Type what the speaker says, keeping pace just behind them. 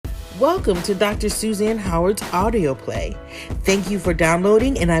Welcome to Dr. Suzanne Howard's audio play. Thank you for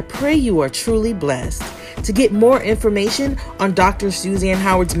downloading, and I pray you are truly blessed. To get more information on Dr. Suzanne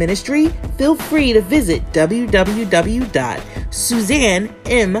Howard's ministry, feel free to visit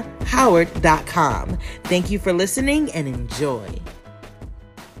www.suzannemhoward.com. Thank you for listening and enjoy.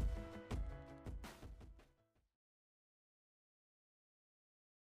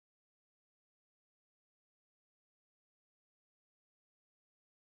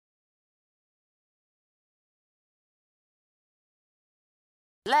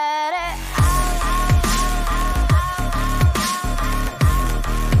 Let it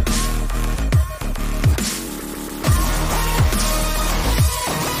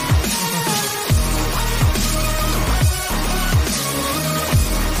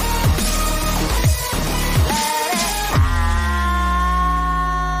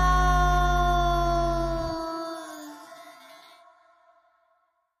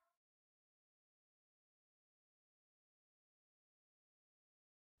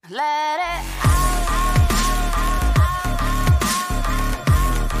Let it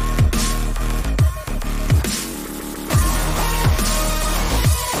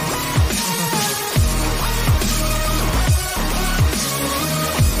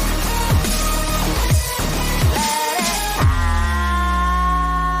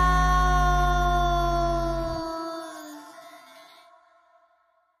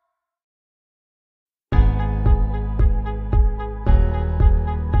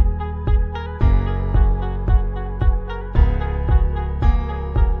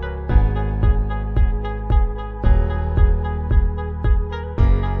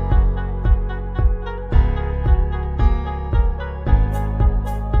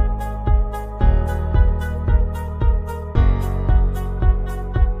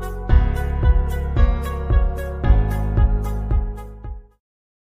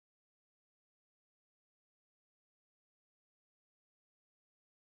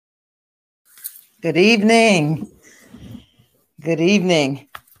Good evening. Good evening.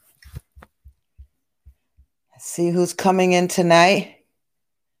 Let's see who's coming in tonight.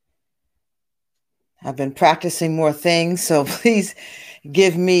 I've been practicing more things, so please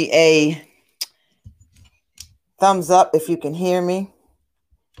give me a thumbs up if you can hear me.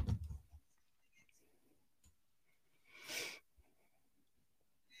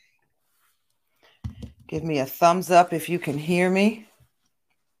 Give me a thumbs up if you can hear me.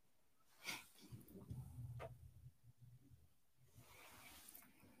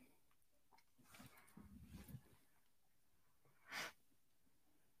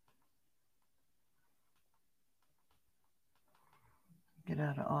 Get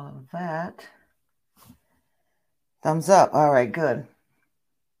out of all of that. Thumbs up. All right, good.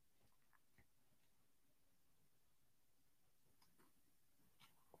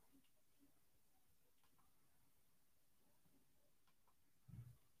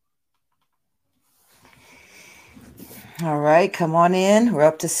 All right, come on in. We're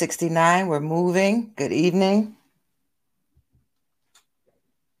up to 69. We're moving. Good evening.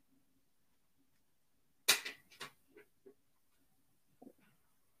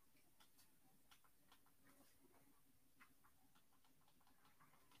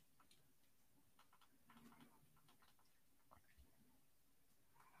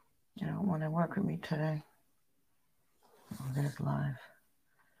 You don't want to work with me today. Oh, there's live.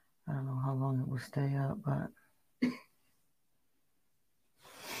 I don't know how long it will stay up, but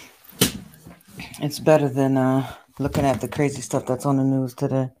it's better than looking at the crazy stuff that's on the news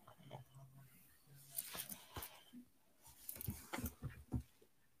today.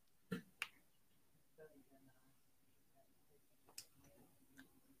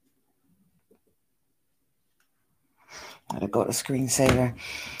 Gotta go to screensaver.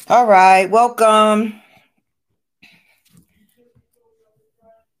 All right, welcome.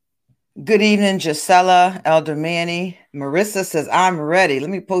 Good evening, Gisela, Elder Manny. Marissa says, I'm ready. Let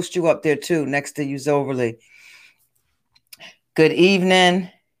me post you up there too, next to you, Zoverly. Good evening,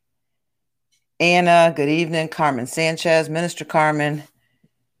 Anna. Good evening, Carmen Sanchez, Minister Carmen.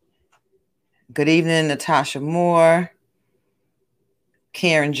 Good evening, Natasha Moore.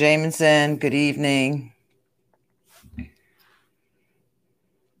 Karen Jamison, good evening.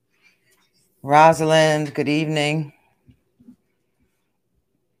 Rosalind, good evening.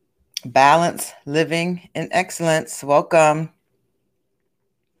 Balance, living in excellence. Welcome.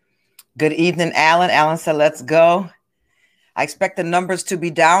 Good evening, Alan. Alan said, let's go. I expect the numbers to be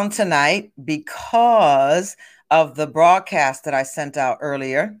down tonight because of the broadcast that I sent out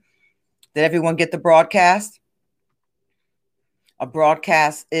earlier. Did everyone get the broadcast? A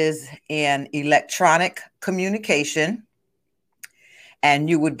broadcast is an electronic communication, And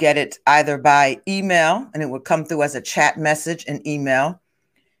you would get it either by email, and it would come through as a chat message and email,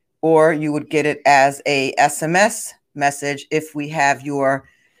 or you would get it as a SMS message if we have your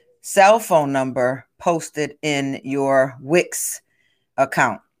cell phone number posted in your Wix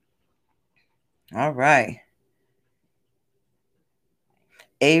account. All right.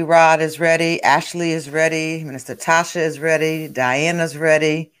 A-Rod is ready. Ashley is ready. Minister Tasha is ready. Diana's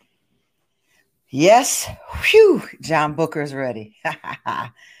ready. Yes. Whew. John Booker's ready.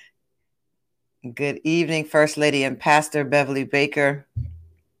 Good evening, First Lady and Pastor Beverly Baker.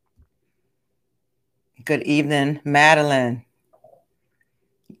 Good evening, Madeline.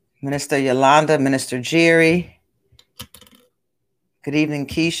 Minister Yolanda, Minister Jerry. Good evening,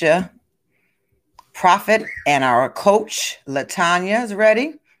 Keisha. Prophet and our coach, Latanya, is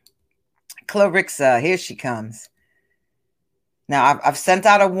ready. Clarissa, here she comes. Now, I've sent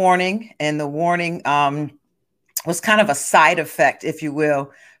out a warning, and the warning was kind of a side effect, if you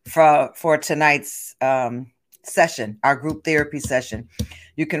will, for tonight's session, our group therapy session.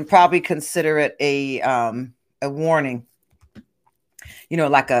 You can probably consider it a warning, you know,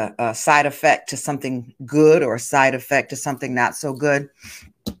 like a side effect to something good or a side effect to something not so good.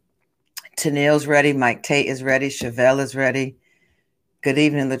 Tennille's ready. Mike Tate is ready. Chevelle is ready. Good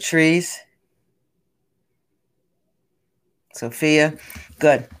evening, Latrice. Sophia,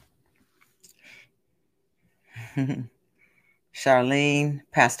 good. Charlene,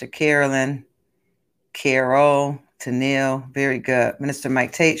 Pastor Carolyn, Carol, Tennille, very good. Minister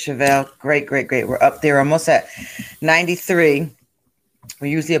Mike Tate, Chevelle, great, great, great. We're up there almost at 93. We're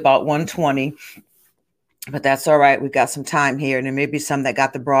usually about 120, but that's all right. We've got some time here, and there may be some that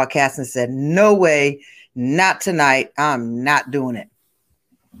got the broadcast and said, no way, not tonight. I'm not doing it.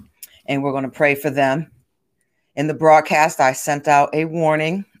 And we're going to pray for them. In the broadcast, I sent out a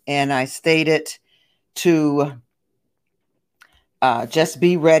warning, and I stated to just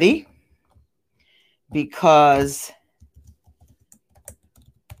be ready, because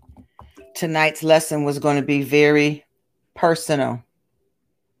tonight's lesson was going to be very personal.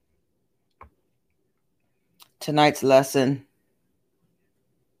 Tonight's lesson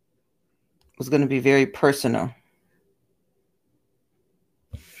was going to be very personal.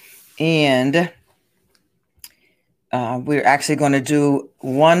 And we're actually going to do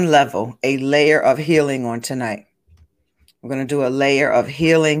one level, a layer of healing on tonight. We're going to do a layer of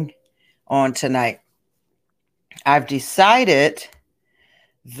healing on tonight. I've decided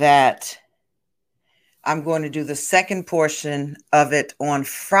that I'm going to do the second portion of it on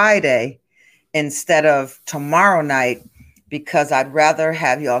Friday instead of tomorrow night, because I'd rather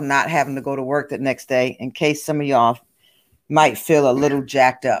have y'all not having to go to work the next day, in case some of y'all might feel a little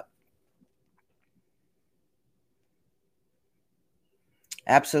jacked up.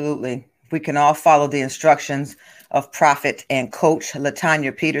 Absolutely. We can all follow the instructions of Prophet and Coach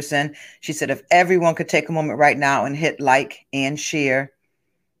Latanya Peterson. She said, if everyone could take a moment right now and hit like and share.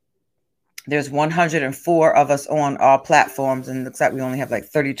 There's 104 of us on all platforms, and it looks like we only have like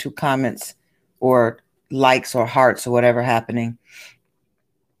 32 comments or likes or hearts or whatever happening.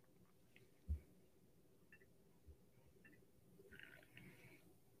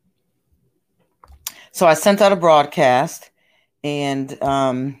 So I sent out a broadcast, and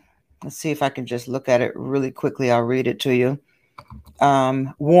let's see if I can just look at it really quickly. I'll read it to you.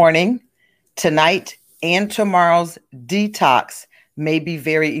 Warning, tonight and tomorrow's detox may be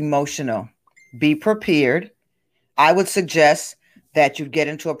very emotional. Be prepared. I would suggest that you get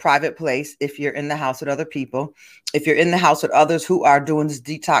into a private place if you're in the house with other people. If you're in the house with others who are doing this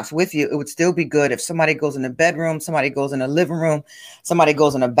detox with you, it would still be good if somebody goes in the bedroom, somebody goes in a living room, somebody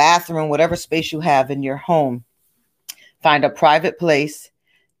goes in a bathroom, whatever space you have in your home. Find a private place.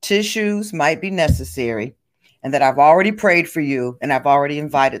 Tissues might be necessary, and that I've already prayed for you, and I've already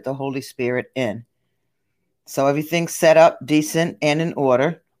invited the Holy Spirit in. So everything's set up, decent, and in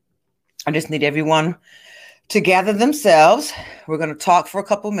order. I just need everyone to gather themselves. We're going to talk for a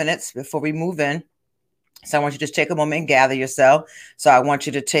couple minutes before we move in. So I want you to just take a moment and gather yourself. So I want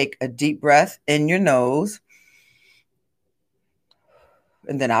you to take a deep breath in your nose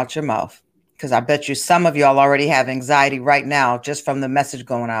and then out your mouth, because I bet you some of y'all already have anxiety right now just from the message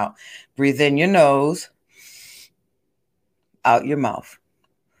going out. Breathe in your nose, out your mouth.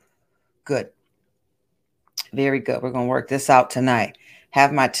 Good. Very good. We're going to work this out tonight.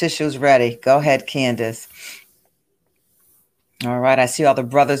 Have my tissues ready. Go ahead, Candace. All right. I see all the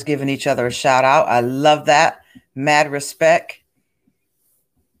brothers giving each other a shout out. I love that. Mad respect.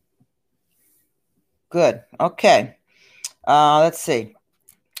 Good. Okay. Let's see.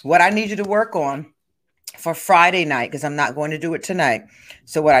 What I need you to work on for Friday night, because I'm not going to do it tonight.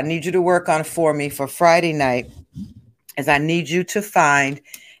 So what I need you to work on for me for Friday night is I need you to find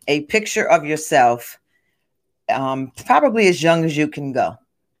a picture of yourself, probably as young as you can go.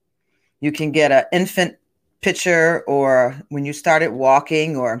 You can get an infant picture or when you started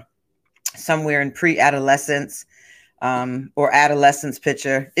walking or somewhere in pre-adolescence, or adolescence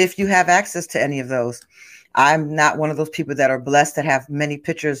picture, if you have access to any of those. I'm not one of those people that are blessed to have many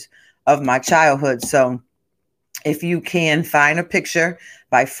pictures of my childhood. So if you can find a picture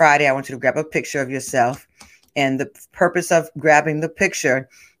by Friday, I want you to grab a picture of yourself. And the purpose of grabbing the picture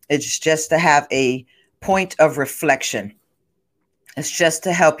is just to have a point of reflection. It's just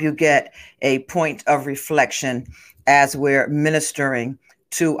to help you get a point of reflection as we're ministering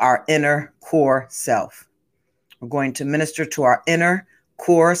to our inner core self. We're going to minister to our inner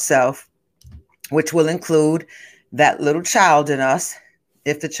core self, which will include that little child in us.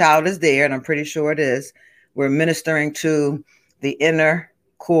 If the child is there, and I'm pretty sure it is, we're ministering to the inner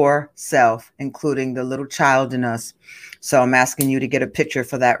core self, including the little child in us. So I'm asking you to get a picture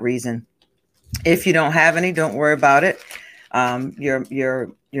for that reason. If you don't have any, don't worry about it.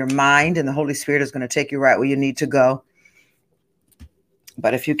 Your mind and the Holy Spirit is going to take you right where you need to go.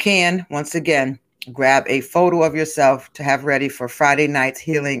 But if you can, once again, grab a photo of yourself to have ready for Friday night's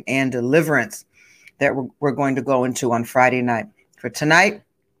healing and deliverance that we're going to go into on Friday night. For tonight,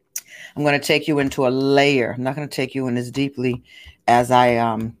 I'm going to take you into a layer. I'm not going to take you in as deeply as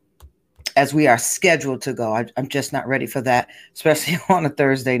we are scheduled to go. I'm just not ready for that, especially on a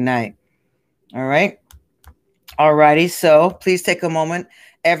Thursday night. All right. All righty. So please take a moment,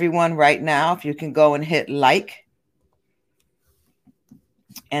 everyone, right now, if you can go and hit like.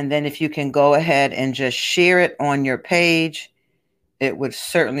 And then if you can go ahead and just share it on your page, it would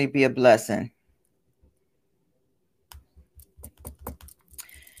certainly be a blessing.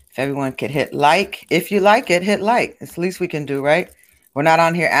 If everyone could hit like, if you like it, hit like. It's the least we can do, right? We're not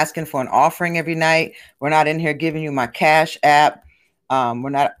on here asking for an offering every night. We're not in here giving you my Cash App. We're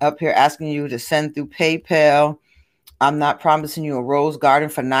not up here asking you to send through PayPal. I'm not promising you a rose garden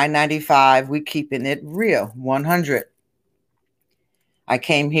for $9.95. We're keeping it real, 100. I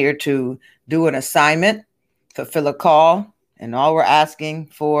came here to do an assignment, fulfill a call, and all we're asking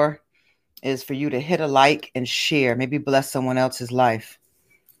for is for you to hit a like and share, maybe bless someone else's life.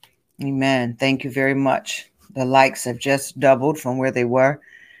 Amen. Thank you very much. The likes have just doubled from where they were.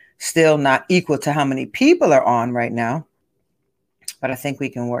 Still not equal to how many people are on right now, but I think we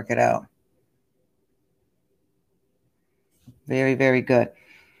can work it out. Very, very good.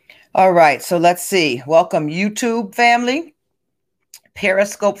 All right. So let's see. Welcome, YouTube family,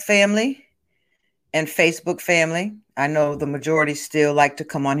 Periscope family, and Facebook family. I know the majority still like to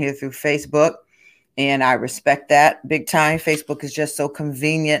come on here through Facebook, and I respect that big time. Facebook is just so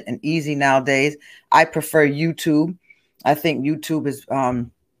convenient and easy nowadays. I prefer YouTube. I think YouTube is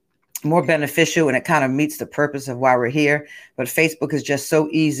more beneficial, and it kind of meets the purpose of why we're here. But Facebook is just so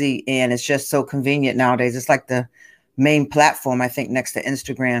easy, and it's just so convenient nowadays. It's like the main platform, I think, next to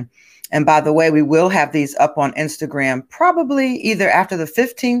Instagram. And by the way, we will have these up on Instagram probably either after the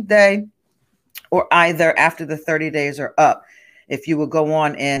 15th day or either after the 30 days are up. If you will go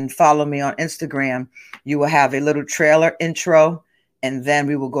on and follow me on Instagram, you will have a little trailer intro, and then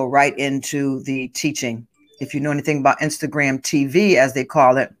we will go right into the teaching. If you know anything about Instagram TV, as they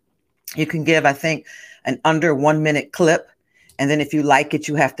call it, you can give, I think, an under 1 minute clip. And then if you like it,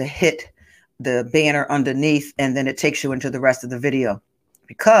 you have to hit the banner underneath, and then it takes you into the rest of the video.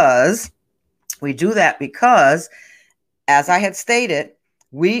 Because we do that because, as I had stated,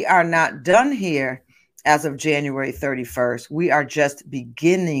 we are not done here as of January 31st. We are just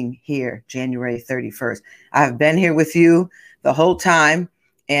beginning here January 31st. I have been here with you the whole time,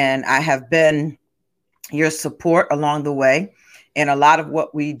 and I have been your support along the way. And a lot of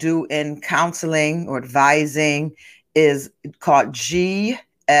what we do in counseling or advising is called GSH.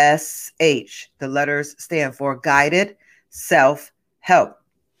 The letters stand for Guided Self-Help.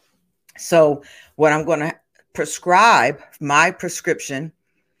 So what I'm going to prescribe, my prescription,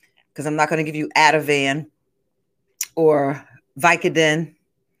 because I'm not going to give you Ativan or Vicodin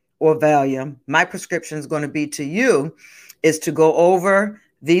or Valium. My prescription is going to be to you is to go over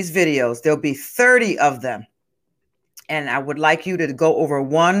these videos. There'll be 30 of them. And I would like you to go over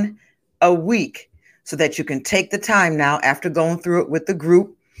one a week so that you can take the time now after going through it with the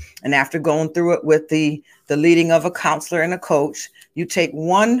group and after going through it with the leading of a counselor and a coach. You take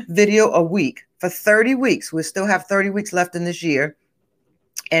one video a week for 30 weeks. We still have 30 weeks left in this year.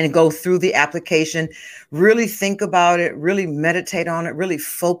 And go through the application, really think about it, really meditate on it, really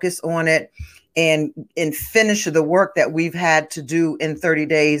focus on it, and finish the work that we've had to do in 30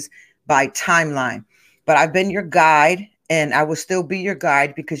 days by timeline. But I've been your guide and I will still be your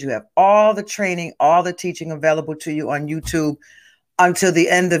guide because you have all the training, all the teaching available to you on YouTube until the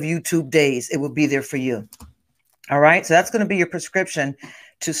end of YouTube days. It will be there for you. All right. So that's going to be your prescription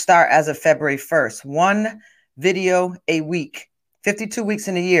to start as of February 1st. 1 video a week, 52 weeks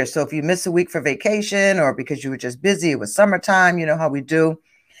in a year. So if you miss a week for vacation or because you were just busy, it was summertime, you know how we do,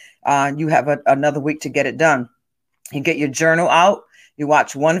 you have another week to get it done. You get your journal out. You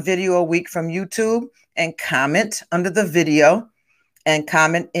watch 1 video a week from YouTube and comment under the video and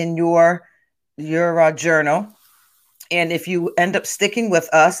comment in your journal. And if you end up sticking with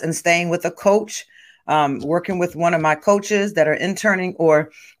us and staying with a coach, working with one of my coaches that are interning or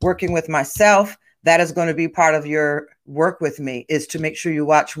working with myself, that is going to be part of your work with me, is to make sure you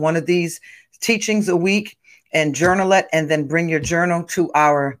watch 1 of these teachings a week and journal it, and then bring your journal to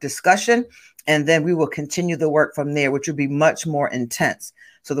our discussion. And then we will continue the work from there, which will be much more intense.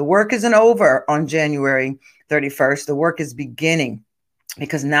 So the work isn't over on January 31st. The work is beginning,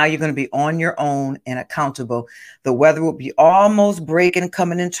 because now you're going to be on your own and accountable. The weather will be almost breaking,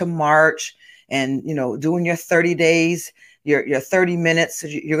 coming into March, and, you know, doing your 30 days, your 30 minutes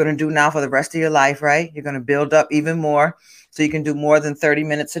you're going to do now for the rest of your life, right? You're going to build up even more so you can do more than 30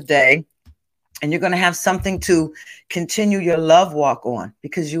 minutes a day. And you're going to have something to continue your love walk on,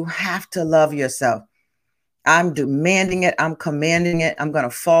 because you have to love yourself. I'm demanding it. I'm commanding it. I'm going to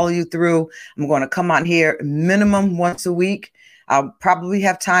follow you through. I'm going to come on here minimum once a week. I'll probably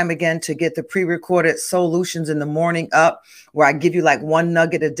have time again to get the pre-recorded solutions in the morning up, where I give you like 1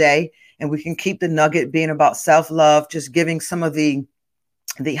 nugget a day, and we can keep the nugget being about self-love, just giving some of the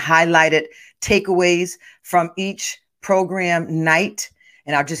highlighted takeaways from each program night.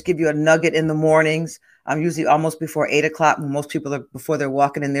 And I'll just give you a nugget in the mornings. I'm usually almost before 8 o'clock, when most people are before they're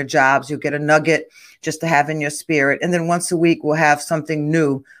walking in their jobs. You'll get a nugget just to have in your spirit. And then once a week, we'll have something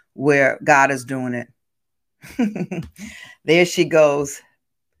new where God is doing it. There she goes.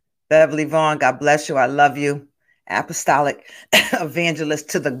 Beverly Vaughn, God bless you. I love you. Apostolic evangelist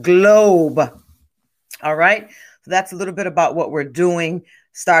to the globe. All right. So that's a little bit about what we're doing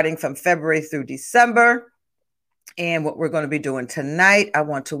starting from February through December, and what we're going to be doing tonight. I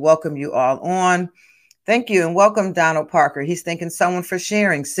want to welcome you all on. Thank you. And welcome, Donald Parker. He's thanking someone for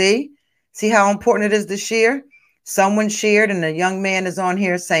sharing. See how important it is to share? Someone shared, and a young man is on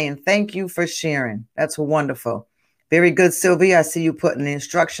here saying, thank you for sharing. That's wonderful. Very good, Sylvia. I see you putting the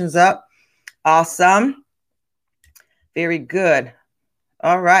instructions up. Awesome. Very good.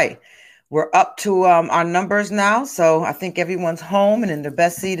 All right. We're up to our numbers now. So I think everyone's home and in the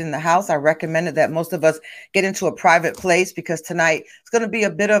best seat in the house. I recommended that most of us get into a private place, because tonight it's going to be a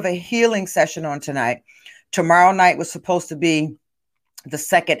bit of a healing session on tonight. Tomorrow night was supposed to be the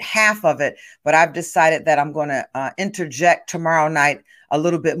second half of it, but I've decided that I'm going to interject tomorrow night a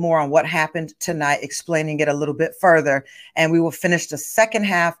little bit more on what happened tonight, explaining it a little bit further. And we will finish the second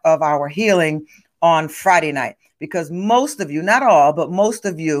half of our healing on Friday night, because most of you, not all, but most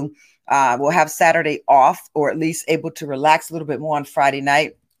of you will have Saturday off, or at least able to relax a little bit more on Friday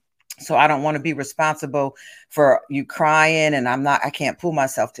night. So I don't want to be responsible for you crying and I can't pull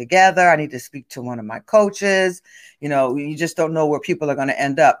myself together. I need to speak to one of my coaches. You know, you just don't know where people are going to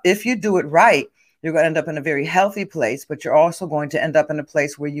end up. If you do it right, you're going to end up in a very healthy place, but you're also going to end up in a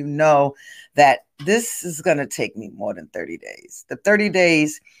place where you know that this is going to take me more than 30 days. The 30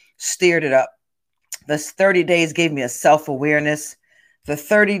 days steered it up. The 30 days gave me a self-awareness. The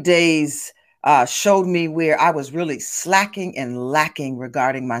 30 days showed me where I was really slacking and lacking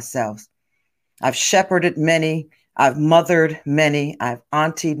regarding myself. I've shepherded many. I've mothered many. I've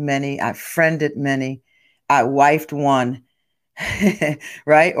auntied many. I've friended many. I wifed one,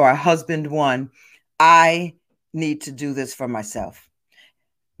 right? Or I husband one. I need to do this for myself.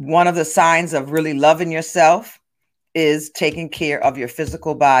 One of the signs of really loving yourself is taking care of your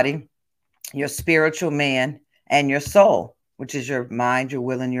physical body, your spiritual man, and your soul, which is your mind, your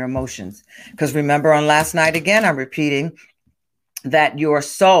will, and your emotions. Because remember, on last night, again, I'm repeating that your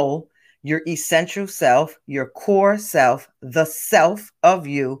soul, your essential self, your core self, the self of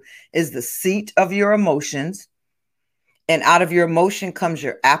you, is the seat of your emotions. And out of your emotion comes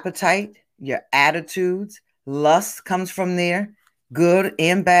your appetite, your attitudes. Lust comes from there, good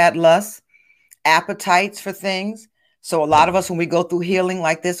and bad lust, appetites for things. So a lot of us, when we go through healing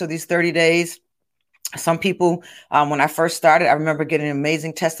like this, or these 30 days, some people, when I first started, I remember getting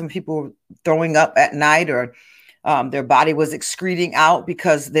amazing testimony. People were throwing up at night, or their body was excreting out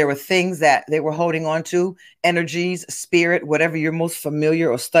because there were things that they were holding on to, energies, spirit, whatever you're most familiar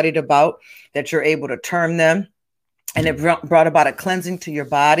or studied about, that you're able to term them. And it brought about a cleansing to your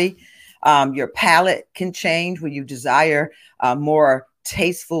body. Your palate can change where you desire more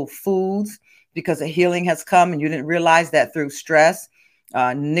tasteful foods. because a healing has come and you didn't realize that through stress,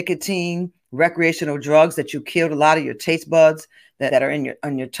 nicotine, recreational drugs, that you killed a lot of your taste buds that are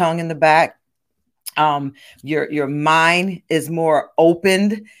on your tongue in the back. Your mind is more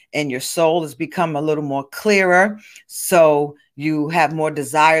opened and your soul has become a little more clearer. So you have more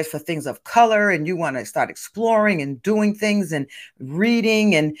desires for things of color and you want to start exploring and doing things and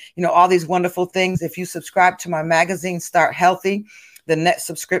reading and, all these wonderful things. If you subscribe to my magazine, Start Healthy, the next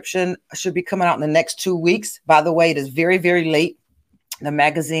subscription should be coming out in the next 2 weeks. By the way, it is very, very late. The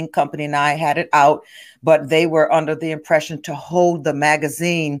magazine company and I had it out, but they were under the impression to hold the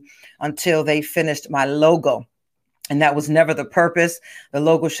magazine until they finished my logo. And that was never the purpose. The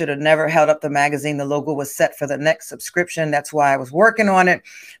logo should have never held up the magazine. The logo was set for the next subscription. That's why I was working on it.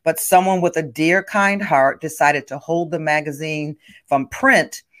 But someone with a dear, kind heart decided to hold the magazine from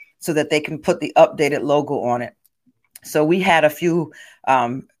print so that they can put the updated logo on it. So we had a few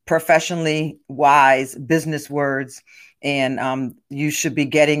professionally wise business words, and you should be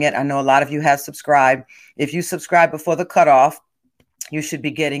getting it. I know a lot of you have subscribed. If you subscribe before the cutoff, you should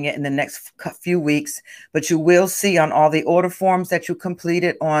be getting it in the next few weeks, but you will see on all the order forms that you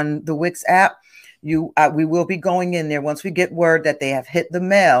completed on the Wix app, we will be going in there. Once we get word that they have hit the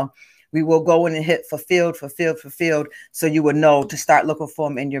mail, we will go in and hit fulfilled. So you will know to start looking for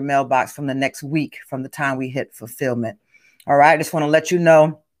them in your mailbox from the next week, from the time we hit fulfillment. All right. I just want to let you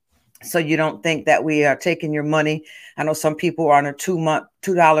know, so you don't think that we are taking your money. I know some people are on a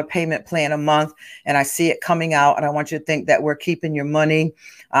 $2 payment plan a month, and I see it coming out, and I want you to think that we're keeping your money.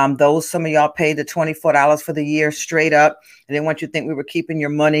 Some of y'all paid the $24 for the year straight up, and they want you to think we were keeping your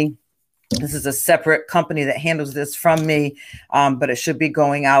money. This is a separate company that handles this from me, but it should be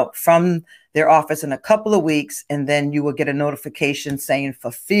going out from their office in a couple of weeks, and then you will get a notification saying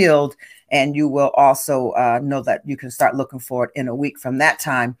fulfilled, and you will also know that you can start looking for it in a week from that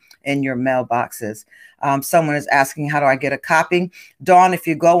time in your mailboxes. Someone is asking, how do I get a copy? Dawn, if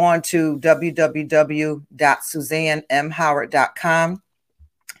you go on to www.suzannemhoward.com,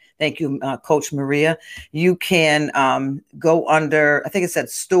 thank you, Coach Maria, you can go under, I think it said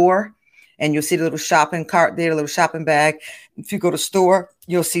store, and you'll see the little shopping cart there, a little shopping bag. If you go to store,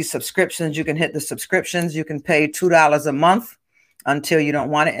 you'll see subscriptions. You can hit the subscriptions. You can pay $2 a month until you don't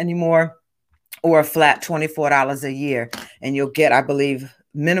want it anymore, or a flat $24 a year. And you'll get, I believe,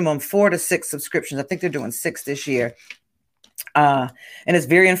 minimum 4 to 6 subscriptions. I think they're doing 6 this year. And it's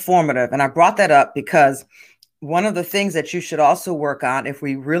very informative. And I brought that up because one of the things that you should also work on, if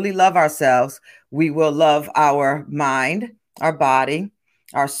we really love ourselves, we will love our mind, our body,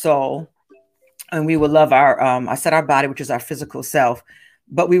 our soul, and we will love our, I said our body, which is our physical self,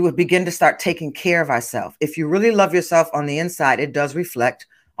 but we would begin to start taking care of ourselves. If you really love yourself on the inside, it does reflect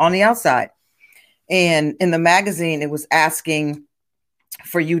on the outside. And in the magazine, it was asking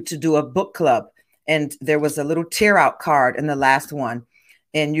for you to do a book club. And there was a little tear out card in the last one.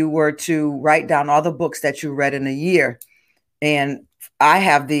 And you were to write down all the books that you read in a year. And I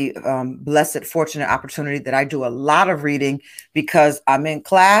have the blessed, fortunate opportunity that I do a lot of reading because I'm in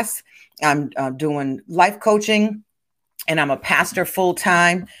class. I'm doing life coaching, and I'm a pastor full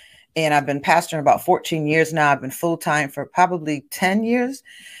time. And I've been pastoring about 14 years now. I've been full time for probably 10 years.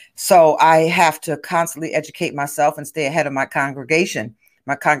 So I have to constantly educate myself and stay ahead of my congregation.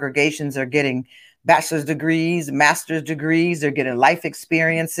 My congregations are getting bachelor's degrees, master's degrees. They're getting life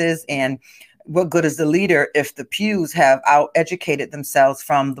experiences. And what good is the leader if the pews have out-educated themselves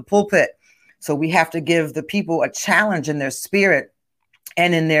from the pulpit? So we have to give the people a challenge in their spirit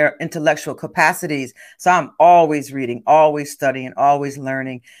and in their intellectual capacities. So I'm always reading, always studying, always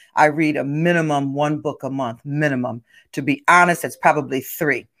learning. I read a minimum 1 book a month, minimum. To be honest, it's probably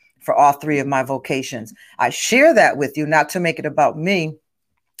 3 for all 3 of my vocations. I share that with you, not to make it about me,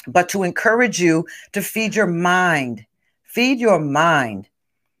 but to encourage you to feed your mind. Feed your mind.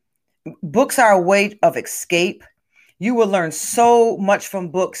 Books are a way of escape. You will learn so much from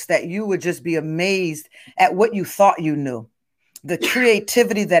books that you would just be amazed at what you thought you knew. The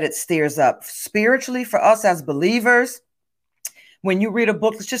creativity that it stirs up spiritually for us as believers. When you read a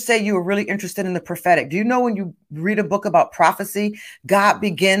book, let's just say you were really interested in the prophetic. Do you know when you read a book about prophecy, God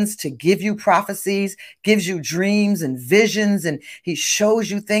begins to give you prophecies, gives you dreams and visions, and he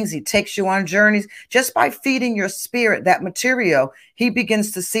shows you things. He takes you on journeys just by feeding your spirit that material. He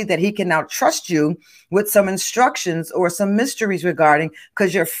begins to see that he can now trust you with some instructions or some mysteries regarding,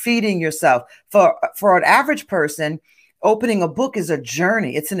 because you're feeding yourself. For an average person, opening a book is a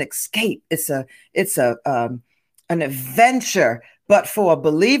journey. It's an escape. It's an adventure. But for a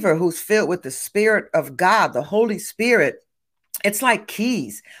believer who's filled with the Spirit of God, the Holy Spirit, It's like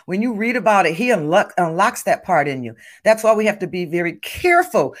keys. When you read about it, he unlocks that part in you. That's why we have to be very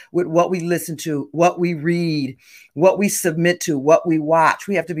careful with what we listen to, what we read, what we submit to, what we watch.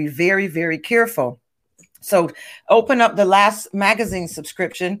 We have to be very, very careful. So open up the last magazine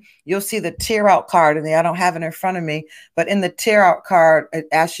subscription. You'll see the tear out card in there. I don't have it in front of me, but in the tear out card, it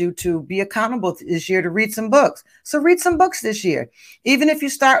asks you to be accountable this year to read some books. So read some books this year. Even if you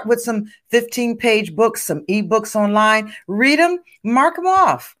start with some 15-page books, some ebooks online, read them, mark them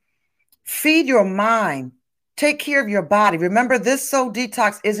off. Feed your mind. Take care of your body. Remember, this soul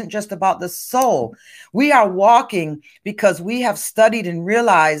detox isn't just about the soul. We are walking because we have studied and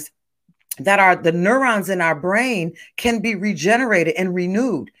realized that the neurons in our brain can be regenerated and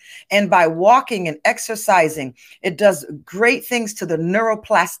renewed. And by walking and exercising, it does great things to the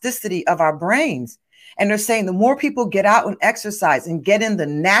neuroplasticity of our brains. And they're saying the more people get out and exercise and get in the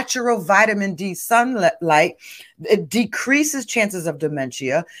natural vitamin D sunlight, it decreases chances of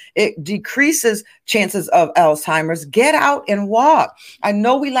dementia. It decreases chances of Alzheimer's. Get out and walk. I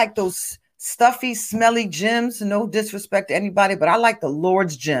know we like those stuffy, smelly gyms. No disrespect to anybody, but I like the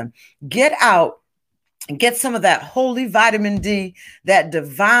Lord's gym. Get out and get some of that holy vitamin D, that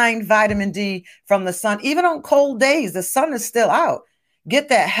divine vitamin D from the sun. Even on cold days, the sun is still out. Get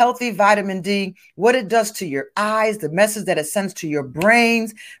that healthy vitamin D, what it does to your eyes, the message that it sends to your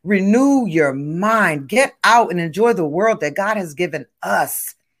brains. Renew your mind. Get out and enjoy the world that God has given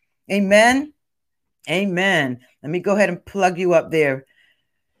us. Amen. Amen. Let me go ahead and plug you up there,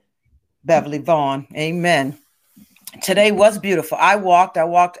 Beverly Vaughn. Amen. Today was beautiful. I walked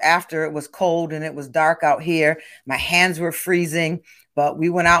after it was cold and it was dark out here. My hands were freezing, but we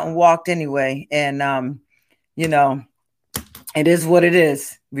went out and walked anyway. And, it is what it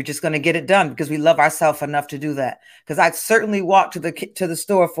is. We're just going to get it done because we love ourselves enough to do that. Because I'd certainly walk to the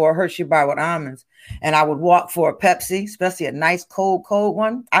store for a Hershey bar with almonds, and I would walk for a Pepsi, especially a nice cold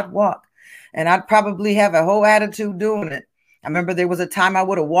one. I'd walk, and I'd probably have a whole attitude doing it. I remember there was a time I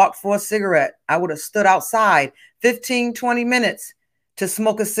would have walked for a cigarette. I would have stood outside 15, 20 minutes to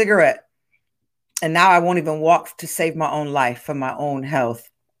smoke a cigarette. And now I won't even walk to save my own life for my own health.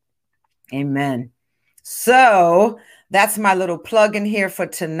 Amen. So that's my little plug in here for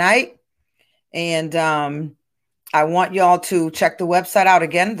tonight. And I want y'all to check the website out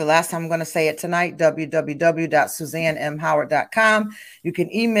again. The last time I'm going to say it tonight, www.suzannemhoward.com. You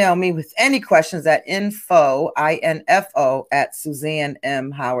can email me with any questions at info, I-N-F-O, at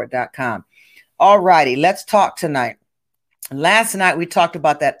suzannemhoward.com. All righty, let's talk tonight. Last night, we talked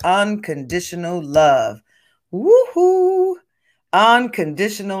about that unconditional love. Woohoo!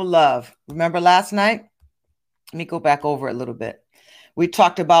 Unconditional love. Remember last night? Let me go back over it a little bit. We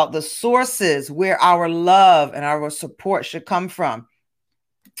talked about the sources where our love and our support should come from.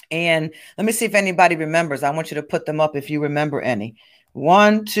 And let me see if anybody remembers. I want you to put them up if you remember any.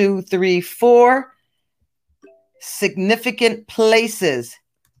 1, 2, 3, 4 significant places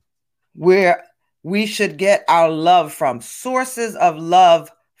where we should get our love from. Sources of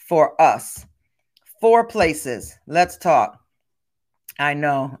love for us. 4 places. Let's talk. I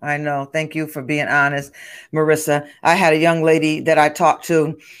know. Thank you for being honest, Marissa. I had a young lady that I talked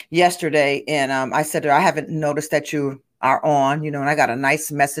to yesterday, and I said to her, I haven't noticed that you are on, and I got a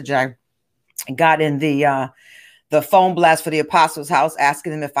nice message. I got in the phone blast for the Apostles' House,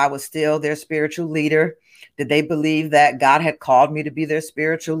 asking them if I was still their spiritual leader. Did they believe that God had called me to be their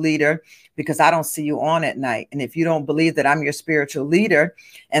spiritual leader? Because I don't see you on at night. And if you don't believe that I'm your spiritual leader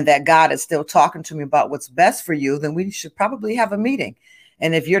and that God is still talking to me about what's best for you, then we should probably have a meeting.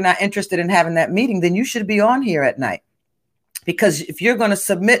 And if you're not interested in having that meeting, then you should be on here at night. Because if you're going to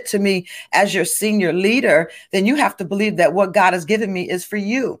submit to me as your senior leader, then you have to believe that what God has given me is for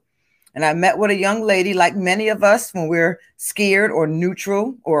you. And I met with a young lady, like many of us, when we're scared or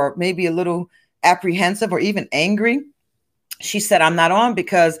neutral or maybe a little apprehensive or even angry. She said, I'm not on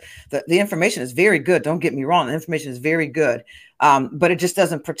because the information is very good. Don't get me wrong. The information is very good. But it just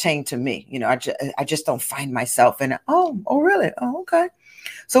doesn't pertain to me. I just don't find myself in it. Oh, really? Oh, okay.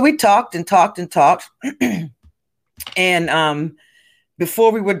 So we talked and talked and talked. And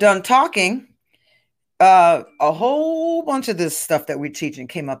before we were done talking, a whole bunch of this stuff that we're teaching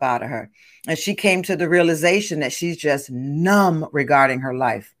came up out of her. And she came to the realization that she's just numb regarding her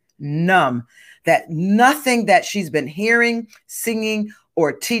life. Numb. That nothing that she's been hearing, singing,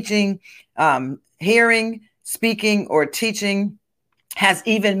 or teaching, hearing, speaking, or teaching has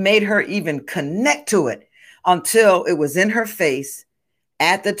even made her even connect to it until it was in her face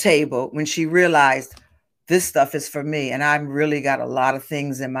at the table when she realized this stuff is for me. And I've really got a lot of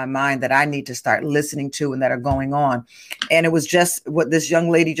things in my mind that I need to start listening to and that are going on. And it was just what this young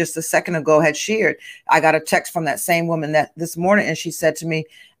lady just a second ago had shared. I got a text from that same woman that this morning, and she said to me,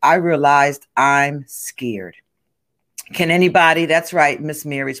 I realized I'm scared. Can anybody, that's right, Miss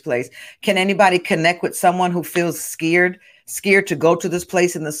Mary's place. Can anybody connect with someone who feels scared to go to this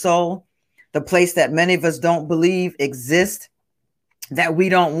place in the soul, the place that many of us don't believe exists, that we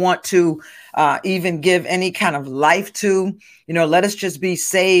don't want to even give any kind of life to? You know, let us just be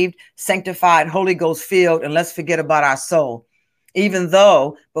saved, sanctified, Holy Ghost filled, and let's forget about our soul. Even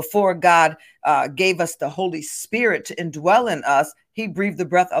though before God gave us the Holy Spirit to indwell in us, he breathed the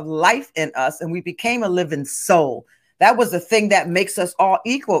breath of life in us and we became a living soul. That was the thing that makes us all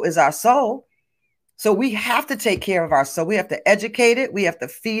equal, is our soul. So we have to take care of our soul. We have to educate it. We have to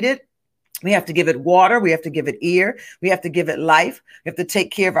feed it. We have to give it water. We have to give it ear. We have to give it life. We have to take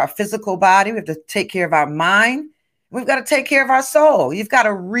care of our physical body. We have to take care of our mind. We've got to take care of our soul. You've got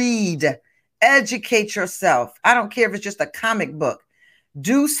to read, educate yourself. I don't care if it's just a comic book.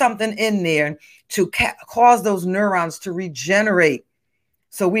 Do something in there to cause those neurons to regenerate,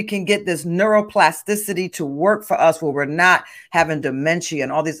 so we can get this neuroplasticity to work for us, where we're not having dementia and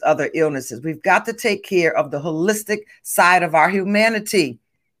all these other illnesses. We've got to take care of the holistic side of our humanity.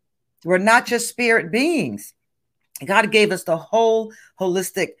 We're not just spirit beings. God gave us the whole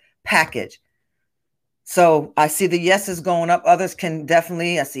holistic package. So I see the yeses going up. Others can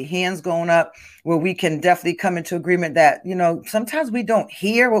definitely, I see hands going up, where we can definitely come into agreement that, you know, sometimes we don't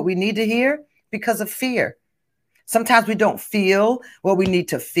hear what we need to hear because of fear. Sometimes we don't feel what we need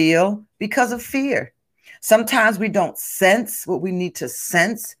to feel because of fear. Sometimes we don't sense what we need to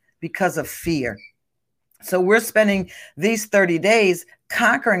sense because of fear. So we're spending these 30 days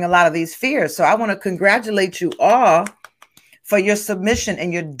conquering a lot of these fears. So I want to congratulate you all for your submission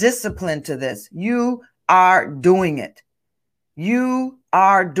and your discipline to this. You are doing it. You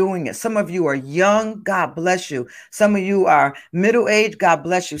are doing it. Some of you are young. God bless you. Some of you are middle-aged. God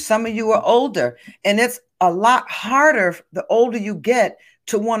bless you. Some of you are older. And it's a lot harder the older you get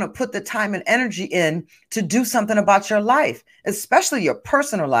to want to put the time and energy in to do something about your life, especially your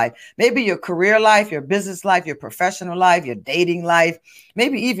personal life, maybe your career life, your business life, your professional life, your dating life,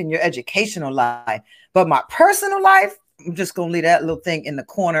 maybe even your educational life. But my personal life, I'm just going to leave that little thing in the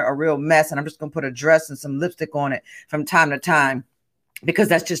corner, a real mess. And I'm just going to put a dress and some lipstick on it from time to time, because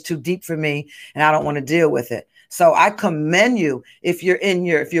that's just too deep for me and I don't want to deal with it. So I commend you if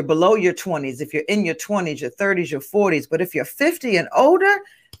you're below your 20s, if you're in your 20s, your 30s, your 40s, but if you're 50 and older,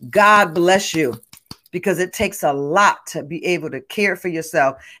 God bless you, because it takes a lot to be able to care for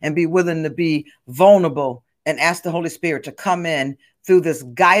yourself and be willing to be vulnerable and ask the Holy Spirit to come in through this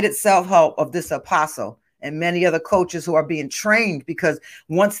guided self-help of this apostle and many other coaches who are being trained, because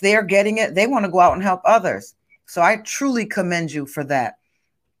once they're getting it, they want to go out and help others. So I truly commend you for that.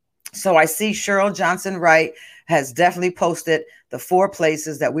 So I see Cheryl Johnson Wright has definitely posted the 4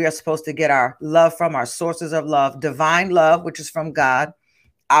 places that we are supposed to get our love from, our sources of love: divine love, which is from God,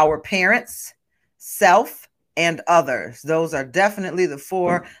 our parents, self, and others. Those are definitely the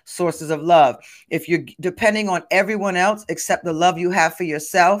 4 sources of love. If you're depending on everyone else except the love you have for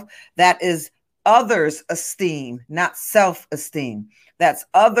yourself, that is others' esteem, not self-esteem. That's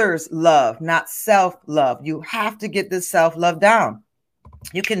others' love, not self-love. You have to get this self-love down.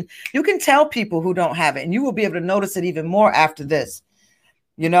 You can tell people who don't have it, and you will be able to notice it even more after this,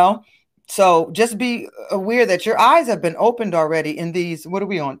 you know? So just be aware that your eyes have been opened already in these, what are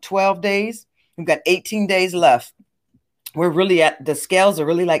we on, 12 days? We've got 18 days left. We're really the scales are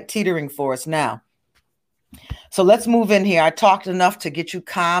really like teetering for us now. So let's move in here. I talked enough to get you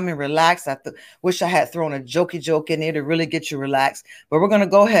calm and relaxed. I wish I had thrown a jokey joke in there to really get you relaxed, but we're going to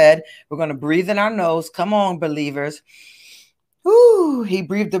go ahead. We're going to breathe in our nose. Come on, believers. Whoo, he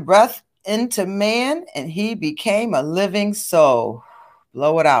breathed the breath into man and he became a living soul.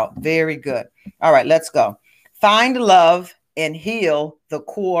 Blow it out. Very good. All right, let's go. Find love and heal the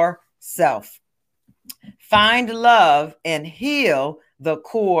core self. Find love and heal the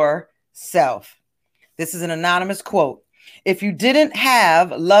core self. This is an anonymous quote. If you didn't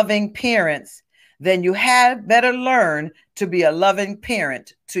have loving parents, then you had better learn to be a loving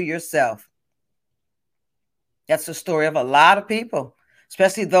parent to yourself. That's the story of a lot of people,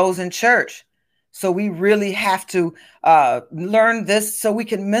 especially those in church. So we really have to learn this so we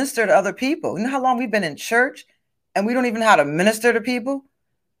can minister to other people. You know how long we've been in church and we don't even know how to minister to people?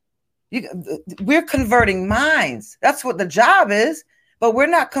 We're converting minds. That's what the job is. But we're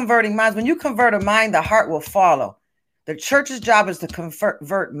not converting minds. When you convert a mind, the heart will follow. The church's job is to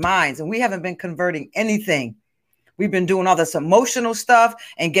convert minds, and we haven't been converting anything. We've been doing all this emotional stuff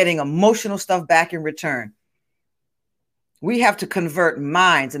and getting emotional stuff back in return. We have to convert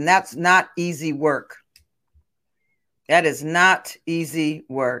minds, and that's not easy work. That is not easy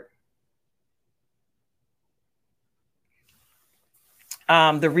work.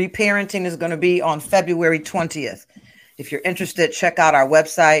 The reparenting is going to be on February 20th. If you're interested, check out our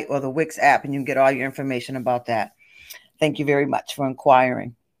website or the Wix app, and you can get all your information about that. Thank you very much for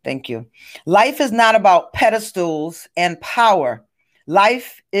inquiring. Thank you. Life is not about pedestals and power.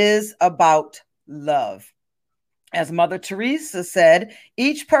 Life is about love. As Mother Teresa said,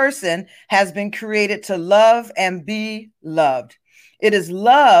 each person has been created to love and be loved. It is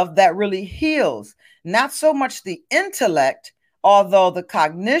love that really heals, not so much the intellect, although the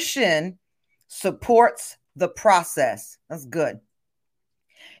cognition supports the process. That's good.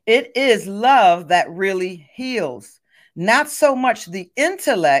 It is love that really heals, not so much the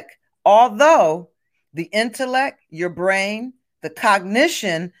intellect, although the intellect, your brain, the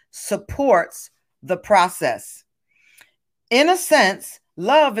cognition supports the process. In a sense,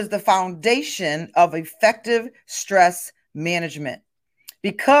 love is the foundation of effective stress management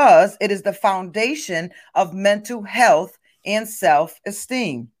because it is the foundation of mental health and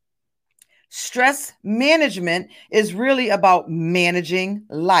self-esteem. Stress management is really about managing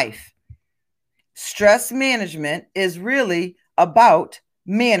life. Stress management is really about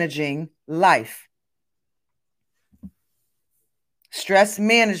managing life. Stress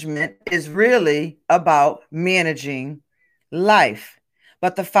management is really about managing life.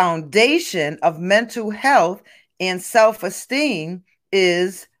 But the foundation of mental health and self-esteem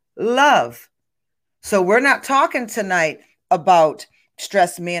is love. So we're not talking tonight about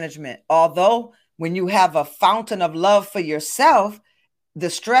stress management, although when you have a fountain of love for yourself, the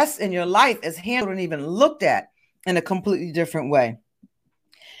stress in your life is handled and even looked at in a completely different way.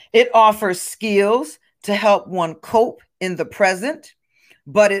 It offers skills to help one cope in the present,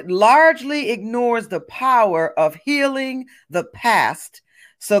 but it largely ignores the power of healing the past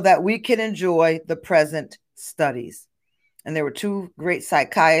so that we can enjoy the present studies. And there were two great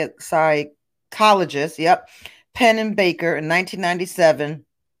psychologists, Penn and Baker in 1997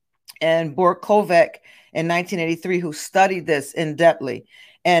 and Borkovac in 1983, who studied this in-depthly.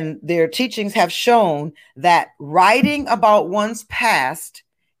 And their teachings have shown that writing about one's past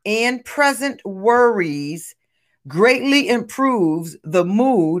and present worries greatly improves the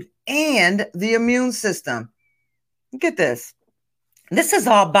mood and the immune system. Get this. This is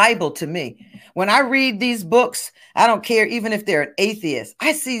all Bible to me. When I read these books, I don't care even if they're an atheist.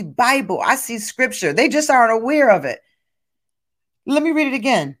 I see Bible, I see scripture. They just aren't aware of it. Let me read it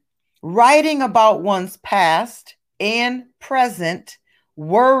again. Writing about one's past and present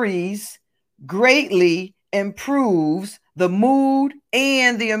worries greatly improves the mood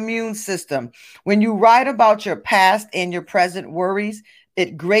and the immune system. When you write about your past and your present worries,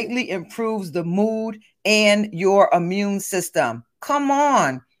 it greatly improves the mood and your immune system. Come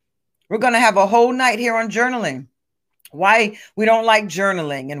on. We're going to have a whole night here on journaling. Why we don't like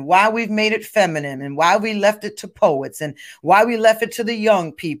journaling and why we've made it feminine and why we left it to poets and why we left it to the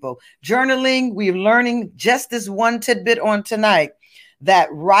young people. Journaling, we're learning just this one tidbit on tonight,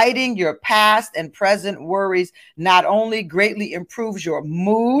 that writing your past and present worries not only greatly improves your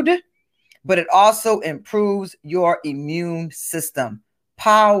mood, but it also improves your immune system.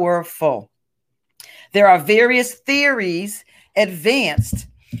 Powerful. There are various theories advanced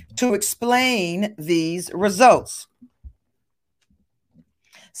to explain these results.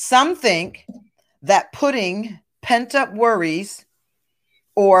 Some think that putting pent-up worries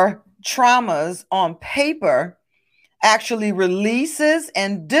or traumas on paper actually releases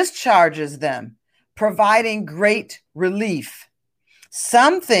and discharges them, providing great relief.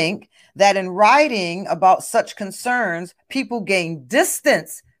 Some think that in writing about such concerns, people gain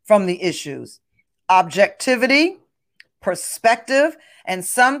distance from the issues, objectivity, perspective, and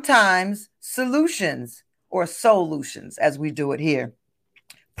sometimes solutions or solutions as we do it here.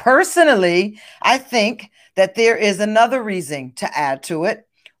 Personally, I think that there is another reason to add to it.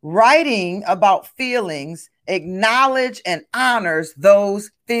 Writing about feelings acknowledge and honors those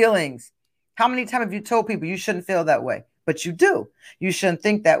feelings. How many times have you told people you shouldn't feel that way? But you do. You shouldn't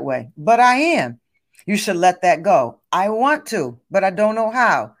think that way. But I am. You should let that go. I want to, but I don't know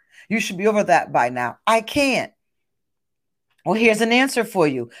how. You should be over that by now. I can't. Well, here's an answer for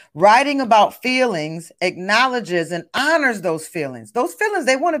you. Writing about feelings acknowledges and honors those feelings. Those feelings,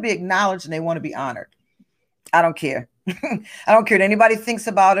 they want to be acknowledged and they want to be honored. I don't care. I don't care what anybody thinks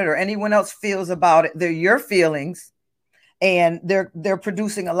about it or anyone else feels about it. They're your feelings and they're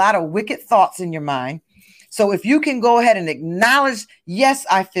producing a lot of wicked thoughts in your mind. So if you can go ahead and acknowledge, yes,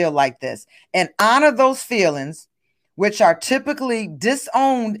 I feel like this, and honor those feelings, which are typically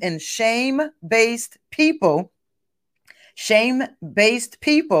disowned and shame-based people, Shame-based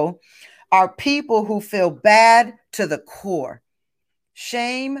people are people who feel bad to the core.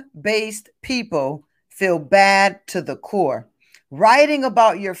 Shame-based people feel bad to the core. Writing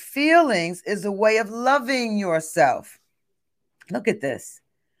about your feelings is a way of loving yourself. Look at this.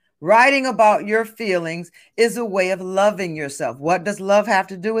 Writing about your feelings is a way of loving yourself. What does love have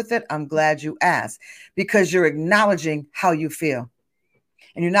to do with it? I'm glad you asked, because you're acknowledging how you feel.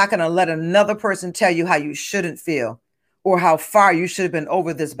 And you're not going to let another person tell you how you shouldn't feel or how far you should have been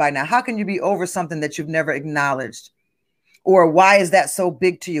over this by now. How can you be over something that you've never acknowledged? Or why is that so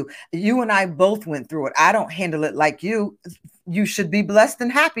big to you? You and I both went through it. I don't handle it like you. You should be blessed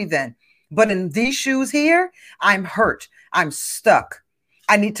and happy then. But in these shoes here, I'm hurt. I'm stuck.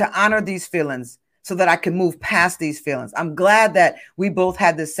 I need to honor these feelings so that I can move past these feelings. I'm glad that we both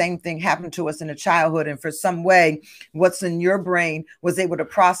had the same thing happen to us in a childhood. And for some way, what's in your brain was able to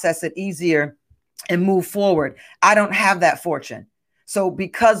process it easier and move forward. I don't have that fortune. So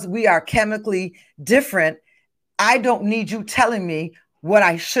because we are chemically different, I don't need you telling me what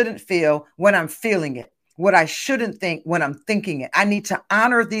I shouldn't feel when I'm feeling it, what I shouldn't think when I'm thinking it. I need to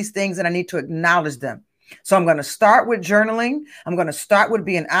honor these things and I need to acknowledge them. So I'm going to start with journaling. I'm going to start with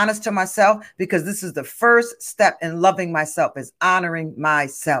being honest to myself, because this is the first step in loving myself, is honoring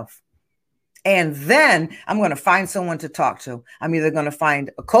myself. And then I'm going to find someone to talk to. I'm either going to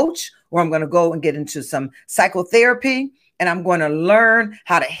find a coach or I'm going to go and get into some psychotherapy, and I'm going to learn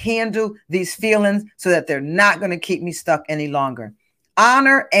how to handle these feelings so that they're not going to keep me stuck any longer.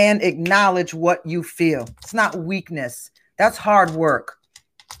 Honor and acknowledge what you feel. It's not weakness. That's hard work.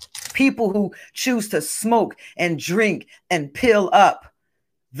 People who choose to smoke and drink and pill up,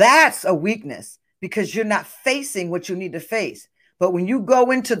 that's a weakness, because you're not facing what you need to face. But when you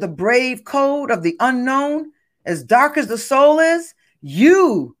go into the brave code of the unknown, as dark as the soul is,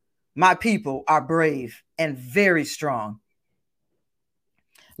 you, my people, are brave and very strong.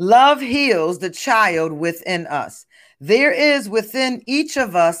 Love heals the child within us. There is within each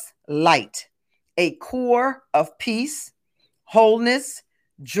of us light, a core of peace, wholeness,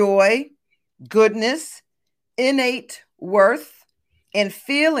 joy, goodness, innate worth, and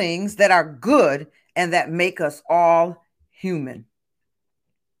feelings that are good and that make us all human.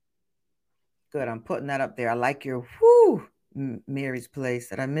 Good. I'm putting that up there. I like your Mary's Place.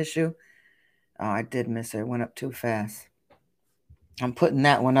 Did I miss you? Oh, I did miss her. It went up too fast. I'm putting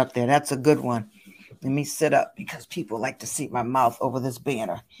that one up there. That's a good one. Let me sit up because people like to see my mouth over this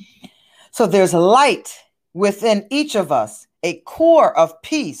banner. So there's light within each of us, a core of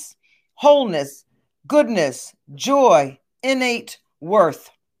peace, wholeness, goodness, joy, innate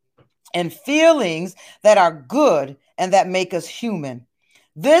worth, and feelings that are good and that make us human.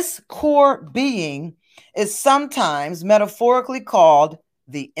 This core being is sometimes metaphorically called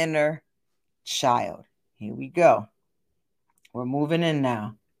the inner child. Here we go. We're moving in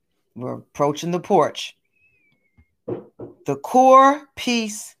now. We're approaching the porch. The core,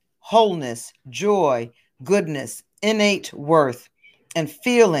 peace, wholeness, joy, goodness, innate worth, and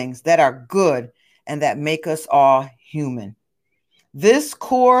feelings that are good and that make us all human. This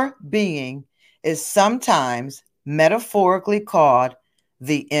core being is sometimes metaphorically called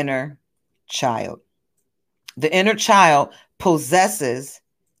the inner child. The inner child possesses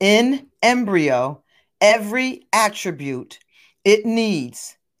in embryo every attribute it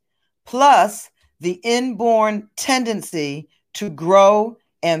needs, plus the inborn tendency to grow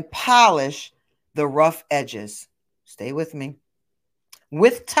and polish the rough edges. Stay with me.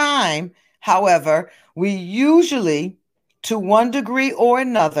 With time, however, we usually, to one degree or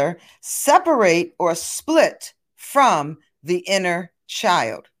another, separate or split from the inner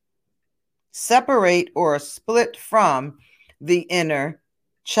child. Separate or split from the inner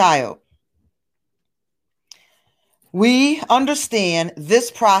child. We understand this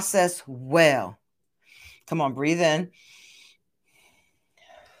process well. Come on, breathe in.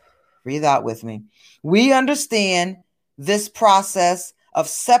 Breathe out with me. We understand this process of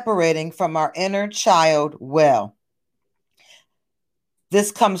separating from our inner child well.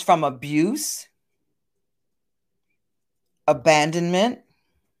 This comes from abuse, abandonment,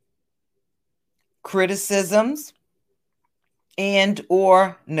 criticisms, and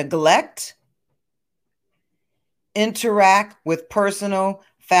or neglect, interact with personal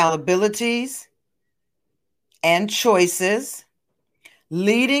fallibilities and choices,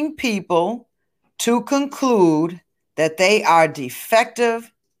 leading people to conclude that they are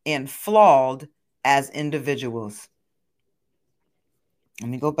defective and flawed as individuals. Let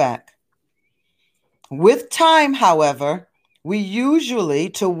me go back. With time, however, we usually,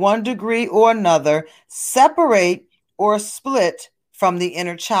 to one degree or another, separate or split from the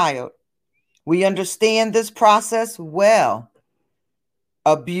inner child. We understand this process well.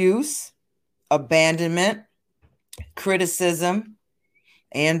 Abuse, abandonment, criticism,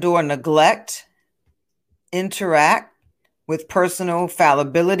 and/or neglect interact with personal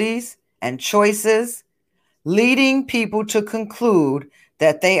fallibilities and choices, leading people to conclude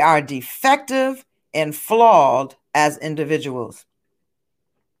that they are defective and flawed as individuals.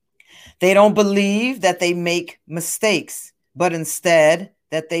 They don't believe that they make mistakes, but instead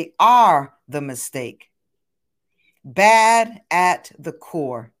that they are the mistake. Bad at the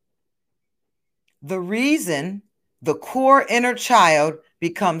core. The reason the core inner child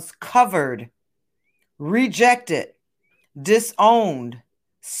becomes covered, rejected, disowned,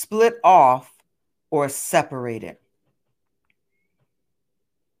 split off, or separated.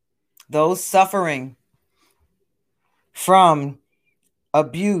 Those suffering from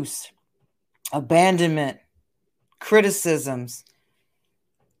abuse, abandonment, criticisms,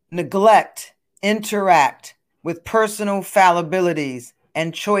 neglect, interact with personal fallibilities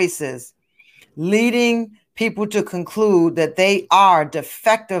and choices, leading people to conclude that they are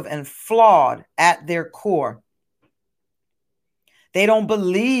defective and flawed at their core. They don't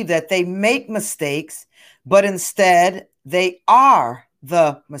believe that they make mistakes, but instead they are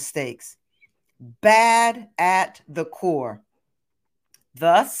the mistakes. Bad at the core.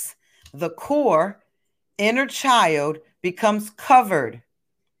 Thus, the core inner child becomes covered.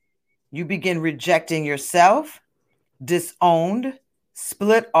 You begin rejecting yourself, disowned,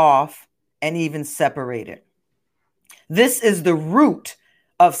 split off, and even separated. This is the root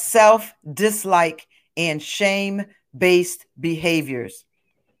of self-dislike and shame-based behaviors.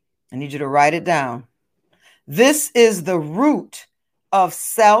 I need you to write it down. This is the root of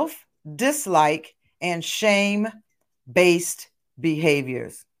self-dislike and shame-based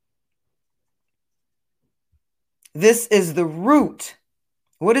behaviors. This is the root.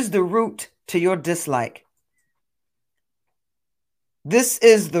 What is the root to your dislike? This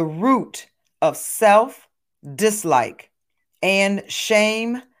is the root of self-dislike and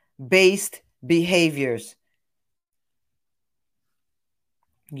shame-based behaviors.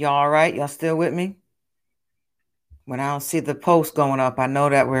 Y'all all right? Y'all still with me? When I don't see the post going up, I know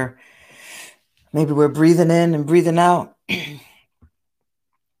that maybe we're breathing in and breathing out. I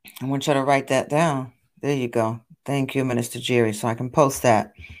want you to write that down. There you go. Thank you, Minister Jerry, so I can post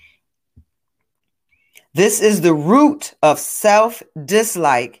that. This is the root of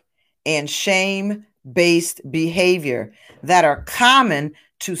self-dislike and shame-based behavior that are common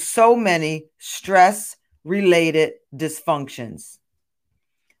to so many stress-related dysfunctions.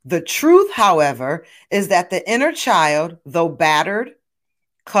 The truth, however, is that the inner child, though battered,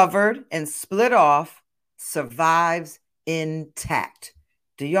 covered, and split off, survives intact.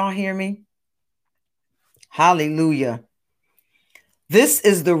 Do y'all hear me? Hallelujah. This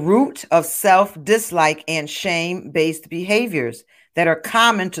is the root of self-dislike and shame-based behaviors that are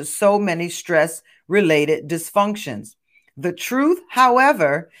common to so many stress-related dysfunctions. The truth,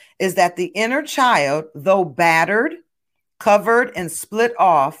 however, is that the inner child, though battered, covered, and split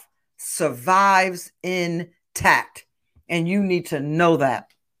off, survives intact. And you need to know that.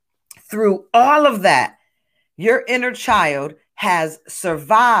 Through all of that, your inner child has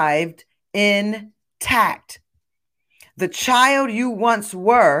survived intact. The child you once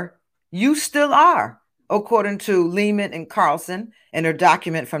were, you still are, according to Lehman and Carlson in their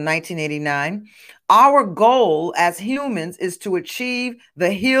document from 1989. Our goal as humans is to achieve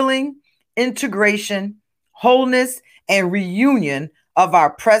the healing, integration, wholeness, and reunion of our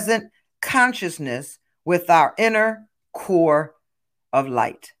present consciousness with our inner core of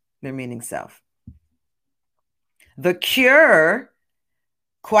light, their meaning self. The cure,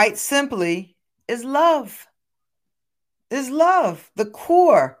 quite simply, is love. Is love, the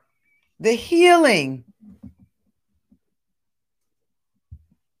core, the healing.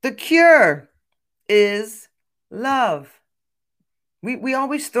 The cure is love. We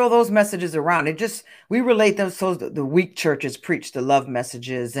always throw those messages around. We relate them so the weak churches preach the love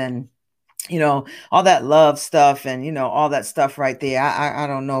messages and, all that love stuff and, all that stuff right there. I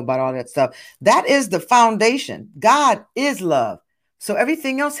don't know about all that stuff. That is the foundation. God is love. So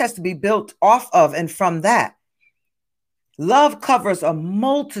everything else has to be built off of and from that. Love covers a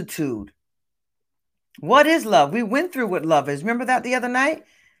multitude. What is love? We went through what love is. Remember that the other night?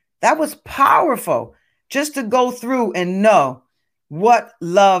 That was powerful just to go through and know what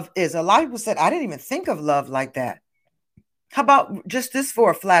love is. A lot of people said, I didn't even think of love like that. How about just this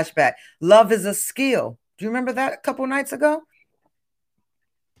for a flashback? Love is a skill. Do you remember that a couple nights ago?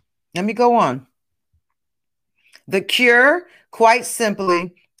 Let me go on. The cure, quite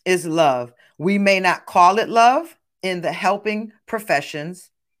simply, is love. We may not call it love in the helping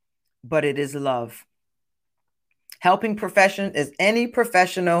professions, but it is love. Helping profession is any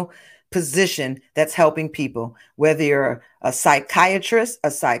professional position that's helping people, whether you're a psychiatrist, a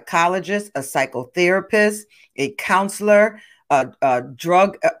psychologist, a psychotherapist, a counselor, a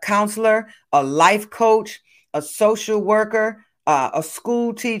drug counselor, a life coach, a social worker, a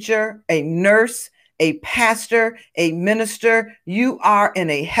school teacher, a nurse, a pastor, a minister. You are in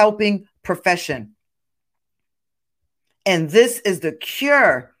a helping profession. And this is the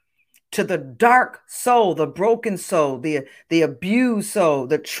cure to the dark soul, the broken soul, the abused soul,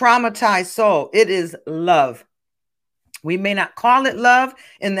 the traumatized soul. It is love. We may not call it love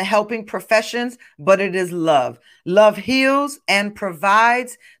in the helping professions, but it is love. Love heals and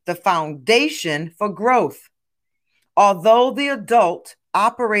provides the foundation for growth. Although the adult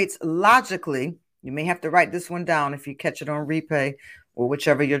operates logically, you may have to write this one down if you catch it on replay or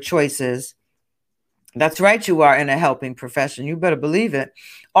whichever your choice is. That's right, you are in a helping profession. You better believe it.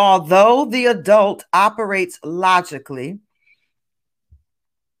 Although the adult operates logically,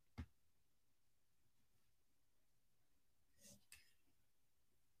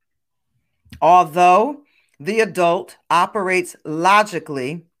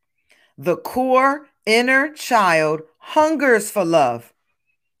 the core inner child hungers for love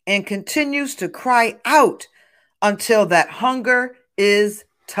and continues to cry out until that hunger is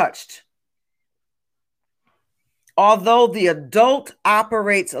touched. Although the adult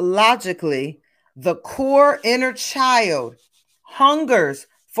operates logically, the core inner child hungers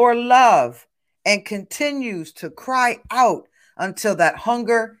for love and continues to cry out until that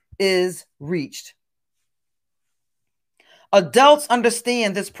hunger is reached. Adults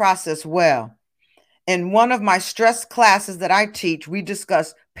understand this process well. In one of my stress classes that I teach, we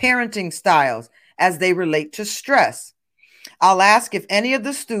discuss parenting styles as they relate to stress. I'll ask if any of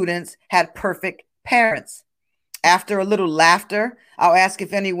the students had perfect parents. After a little laughter, I'll ask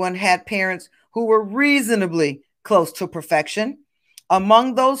if anyone had parents who were reasonably close to perfection.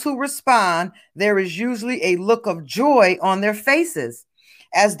 Among those who respond, there is usually a look of joy on their faces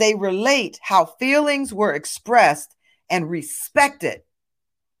as they relate how feelings were expressed and respected,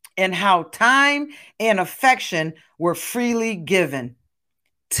 and how time and affection were freely given.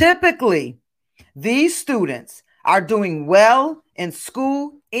 Typically, these students are doing well in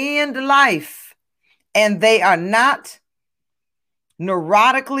school and life, and they are not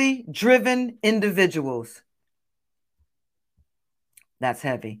neurotically driven individuals. That's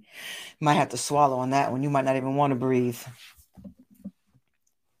heavy. Might have to swallow on that one. You might not even want to breathe.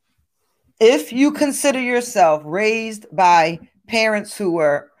 If you consider yourself raised by parents who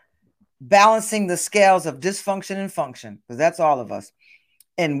were balancing the scales of dysfunction and function, because that's all of us,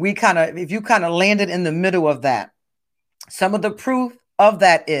 and if you kind of landed in the middle of that, some of the proof of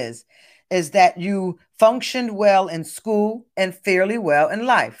that is that you functioned well in school and fairly well in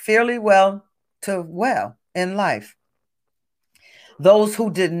life, fairly well to well in life. Those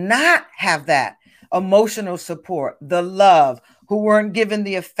who did not have that emotional support, the love, who weren't given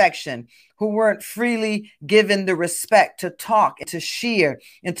the affection, who weren't freely given the respect to talk and to share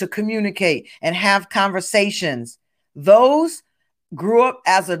and to communicate and have conversations, those grew up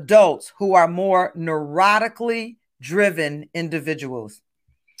as adults who are more neurotically driven individuals.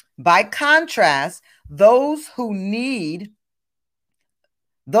 By contrast, those whose need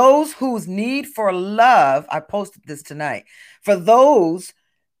for love, I posted this tonight, for those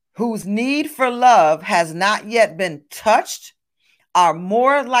whose need for love has not yet been touched are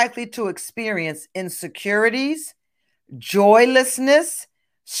more likely to experience insecurities, joylessness,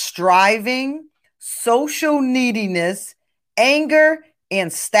 striving, social neediness, anger,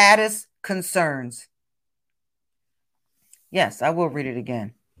 and status concerns. Yes, I will read it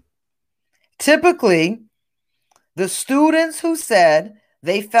again. Typically, the students who said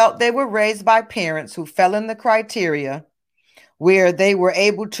they felt they were raised by parents who fell in the criteria where they were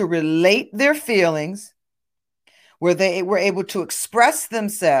able to relate their feelings, where they were able to express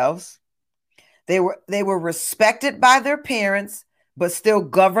themselves, they were respected by their parents, but still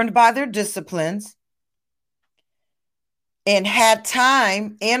governed by their disciplines, and had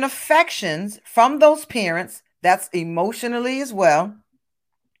time and affections from those parents, that's emotionally as well.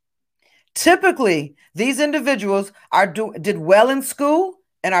 Typically, these individuals did well in school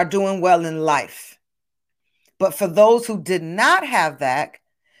and are doing well in life. But for those who did not have that,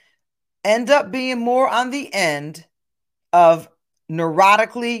 end up being more on the end of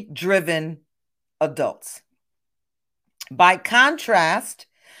neurotically driven adults. By contrast,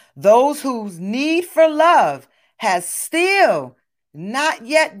 those whose need for love has still not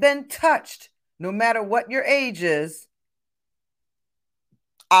yet been touched, no matter what your age is,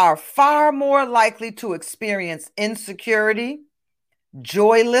 are far more likely to experience insecurity,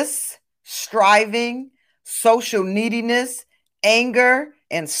 joyless, striving, social neediness, anger,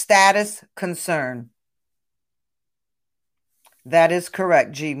 and status concern. That is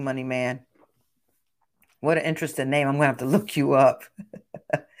correct, G Money Man. What an interesting name. I'm going to have to look you up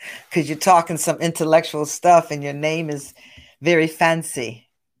because you're talking some intellectual stuff and your name is very fancy.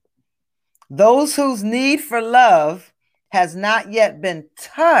 Those whose need for love has not yet been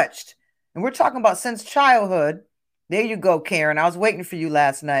touched. And we're talking about since childhood. There you go, Karen. I was waiting for you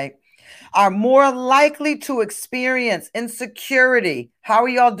last night. Are more likely to experience insecurity. How are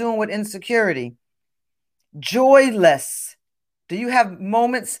y'all doing with insecurity? Joyless. Do you have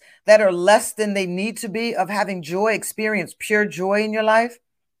moments that are less than they need to be of having joy, experience pure joy in your life?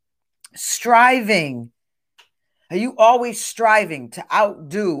 Striving. Are you always striving to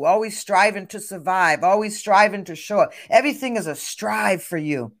outdo, always striving to survive, always striving to show up? Everything is a strive for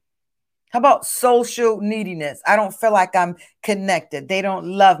you. How about social neediness? I don't feel like I'm connected. They don't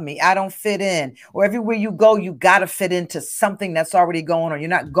love me. I don't fit in. Or everywhere you go, you got to fit into something that's already going on. You're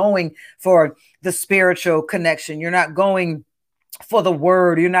not going for the spiritual connection. You're not going for the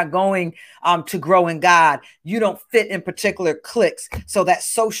word. You're not going to grow in God. You don't fit in particular cliques. So that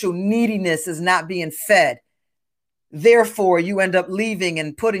social neediness is not being fed. Therefore, you end up leaving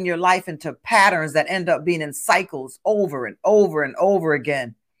and putting your life into patterns that end up being in cycles over and over and over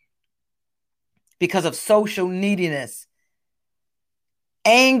again because of social neediness,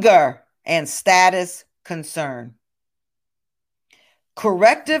 anger, and status concern.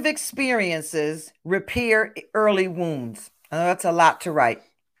 Corrective experiences repair early wounds. I know that's a lot to write,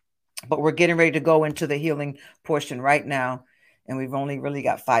 but we're getting ready to go into the healing portion right now. And we've only really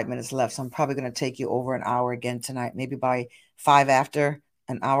got 5 minutes left. So I'm probably going to take you over an hour again tonight, maybe by 5 after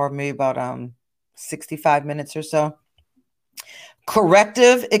an hour, maybe about 65 minutes or so.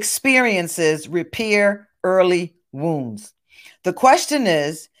 Corrective experiences repair early wounds. The question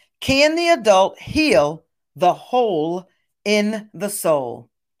is, can the adult heal the hole in the soul?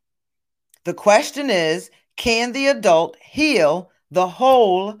 The question is, can the adult heal the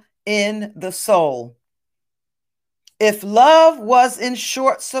hole in the soul? If love was in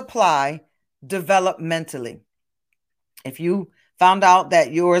short supply developmentally, if you found out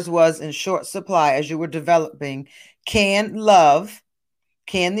that yours was in short supply as you were developing, can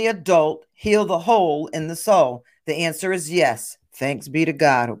the adult heal the hole in the soul? The answer is yes. Thanks be to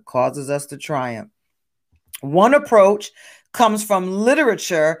God who causes us to triumph. One approach comes from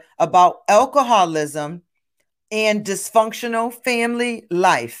literature about alcoholism and dysfunctional family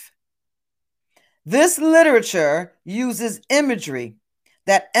life. This literature uses imagery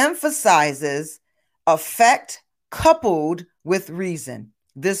that emphasizes affect coupled with reason.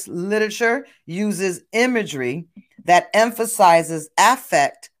 This literature uses imagery that emphasizes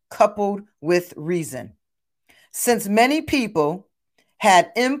affect coupled with reason. Since many people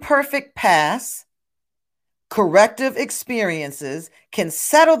had imperfect pasts, corrective experiences can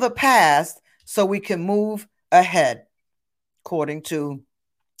settle the past so we can move ahead, according to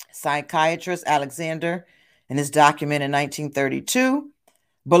psychiatrist Alexander in his document in 1932.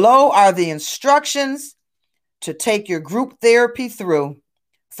 Below are the instructions to take your group therapy through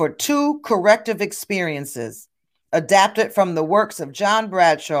for 2 corrective experiences, adapted from the works of John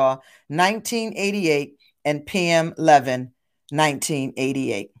Bradshaw, 1988, and Pam Levin,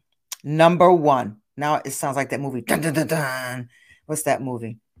 1988. Number 1. Now it sounds like that movie. Dun, dun, dun, dun. What's that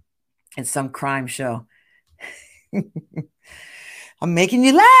movie? It's some crime show. I'm making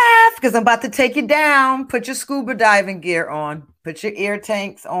you laugh because I'm about to take you down. Put your scuba diving gear on. Put your air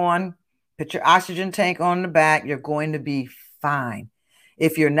tanks on. Put your oxygen tank on the back. You're going to be fine.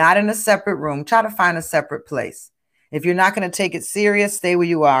 If you're not in a separate room, try to find a separate place. If you're not going to take it serious, stay where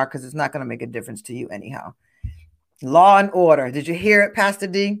you are because it's not going to make a difference to you anyhow. Law and order. Did you hear it, Pastor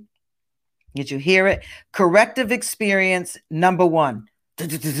D? Did you hear it? Corrective experience number 1.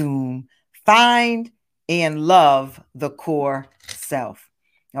 Find and love the core self.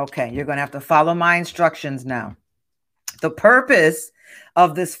 Okay, you're going to have to follow my instructions now. The purpose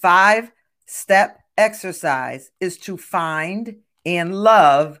of this 5-step exercise is to find and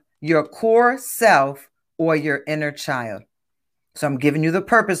love your core self or your inner child. So I'm giving you the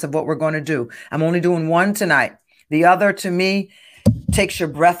purpose of what we're going to do. I'm only doing 1 tonight. The other, to me, takes your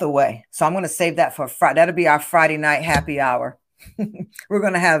breath away. So I'm going to save that for Friday. That'll be our Friday night happy hour. We're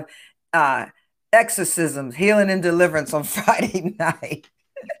going to have exorcisms, healing and deliverance on Friday night.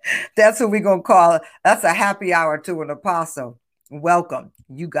 That's what we're going to call it. That's a happy hour to an apostle. Welcome.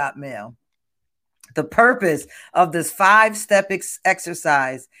 You got mail. The purpose of this 5-step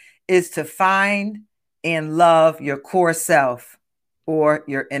exercise is to find and love your core self or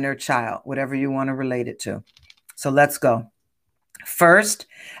your inner child, whatever you want to relate it to. So let's go. First,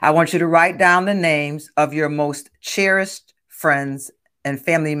 I want you to write down the names of your most cherished friends and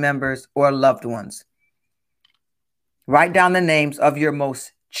family members or loved ones. Write down the names of your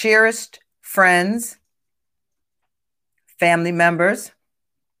most cherished friends, family members,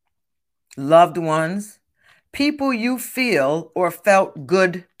 loved ones, people you feel or felt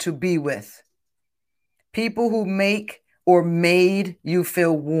good to be with, people who make or made you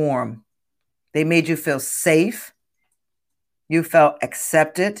feel warm. They made you feel safe. You felt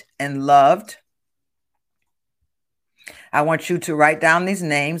accepted and loved. I want you to write down these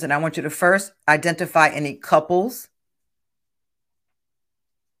names, and I want you to first identify any couples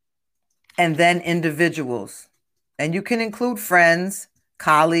and then individuals. And you can include friends,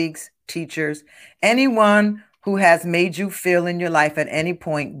 colleagues, teachers, anyone who has made you feel in your life at any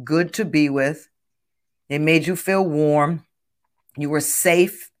point good to be with. They made you feel warm. You were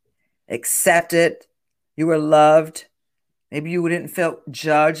safe, accepted. You were loved. Maybe you didn't feel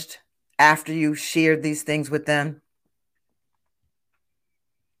judged after you shared these things with them.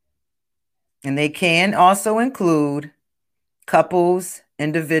 And they can also include couples,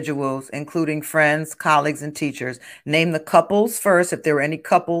 individuals, including friends, colleagues, and teachers. Name the couples first, if there were any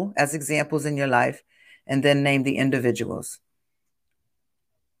couple as examples in your life, and then name the individuals.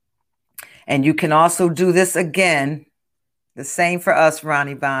 And you can also do this again. The same for us,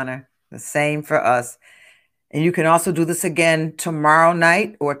 Ronnie Bonner. The same for us. And you can also do this again tomorrow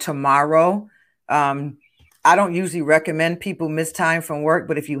night or tomorrow. I don't usually recommend people miss time from work,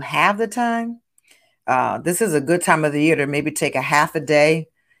 but if you have the time, this is a good time of the year to maybe take a half a day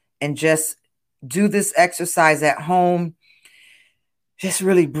and just do this exercise at home. Just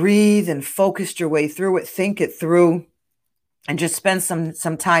really breathe and focus your way through it, think it through, and just spend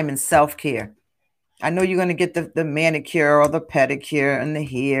some time in self-care. I know you're going to get the manicure or the pedicure and the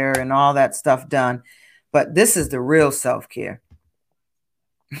hair and all that stuff done, but this is the real self-care.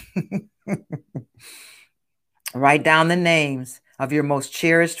 Write down the names of your most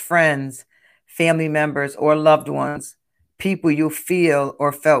cherished friends, family members, or loved ones, people you feel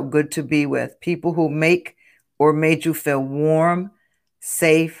or felt good to be with, people who make or made you feel warm,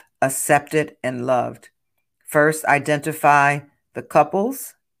 safe, accepted, and loved. First, identify the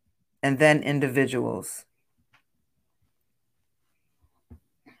couples and then individuals.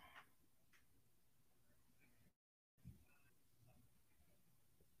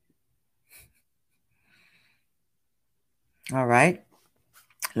 All right.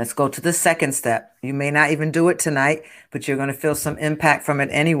 Let's go to the second step. You may not even do it tonight, but you're going to feel some impact from it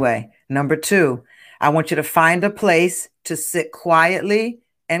anyway. Number 2, I want you to find a place to sit quietly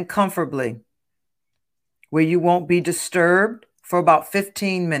and comfortably where you won't be disturbed for about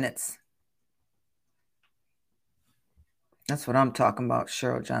 15 minutes. That's what I'm talking about,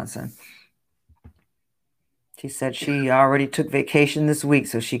 Cheryl Johnson. She said she already took vacation this week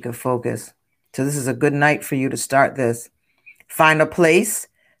so she could focus. So this is a good night for you to start this. Find a place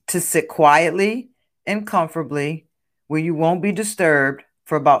to sit quietly and comfortably where you won't be disturbed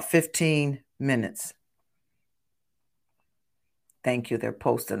for about 15 minutes. Thank you. They're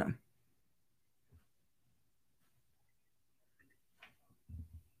posting them.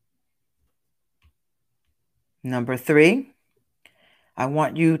 Number 3, I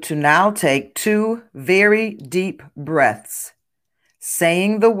want you to now take 2 very deep breaths,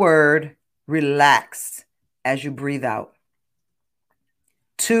 saying the word relax as you breathe out.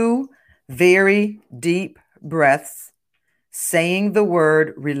 2 very deep breaths, saying the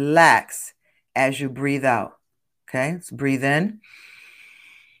word relax as you breathe out. Okay, let's breathe in.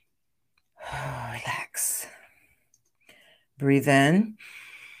 Relax. Breathe in.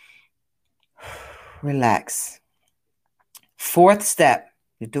 Relax. 4th step,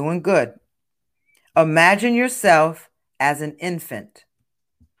 you're doing good. Imagine yourself as an infant.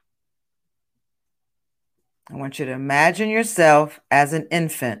 I want you to imagine yourself as an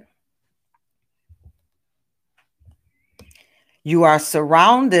infant. You are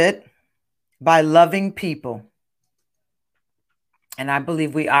surrounded by loving people. And I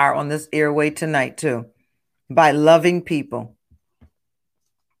believe we are on this airway tonight too, by loving people.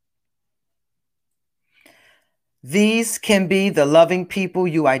 These can be the loving people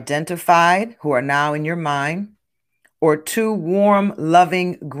you identified who are now in your mind, or 2 warm,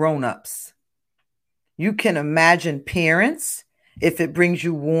 loving grown-ups. You can imagine parents if it brings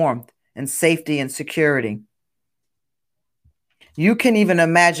you warmth and safety and security. You can even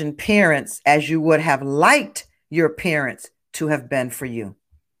imagine parents as you would have liked your parents to have been for you.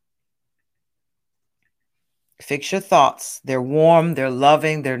 Fix your thoughts. They're warm, they're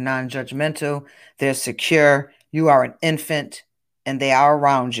loving, they're non-judgmental, they're secure. You are an infant and they are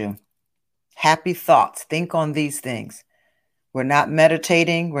around you. Happy thoughts. Think on these things. We're not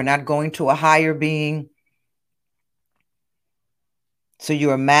meditating. We're not going to a higher being. So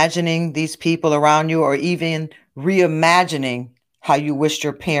you're imagining these people around you, or even reimagining how you wished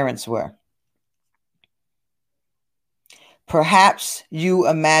your parents were. Perhaps you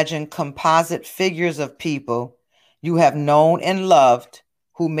imagine composite figures of people you have known and loved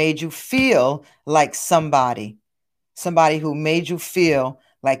who made you feel like somebody who made you feel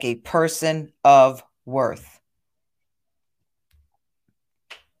like a person of worth.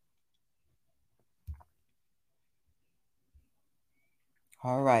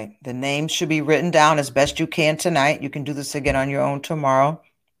 All right. The names should be written down as best you can tonight. You can do this again on your own tomorrow.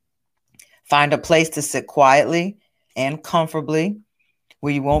 Find a place to sit quietly and comfortably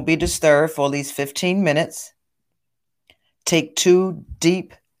where you won't be disturbed for at least 15 minutes. Take 2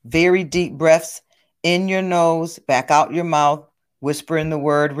 deep, very deep breaths in your nose, back out your mouth, whispering the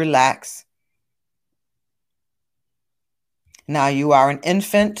word relax. Now you are an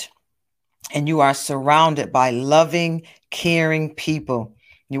infant and you are surrounded by loving, caring people.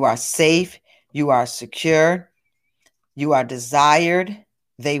 You are safe. You are secure. You are desired.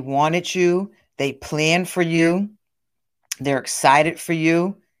 They wanted you. They planned for you. They're excited for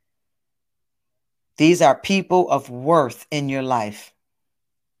you. These are people of worth in your life.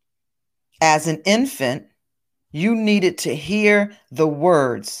 As an infant, you needed to hear the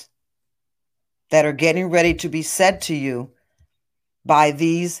words that are getting ready to be said to you by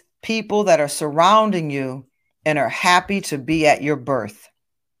these people that are surrounding you and are happy to be at your birth.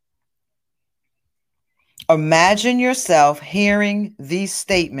 Imagine yourself hearing these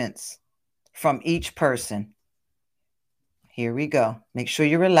statements from each person. Here we go. Make sure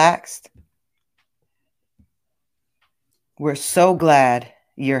you're relaxed. We're so glad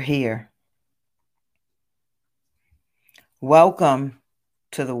you're here. Welcome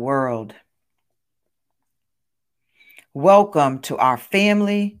to the world. Welcome to our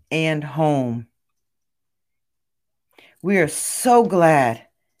family and home. We are so glad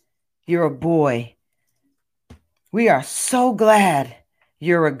you're a boy. We are so glad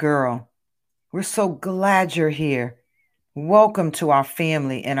you're a girl. We're so glad you're here. Welcome to our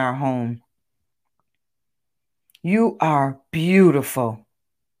family and our home. You are beautiful.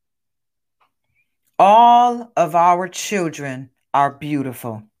 All of our children are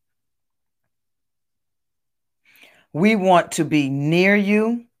beautiful. We want to be near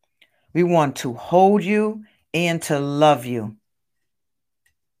you. We want to hold you and to love you.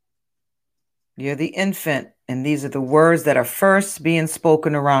 You're the infant, and these are the words that are first being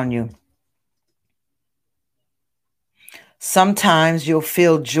spoken around you. Sometimes you'll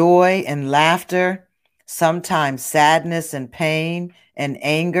feel joy and laughter, sometimes sadness and pain and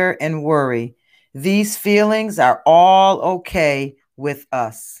anger and worry. These feelings are all okay with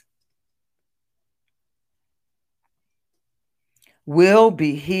us. We'll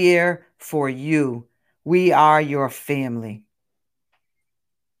be here for you. We are your family.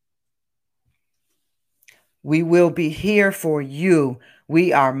 We will be here for you.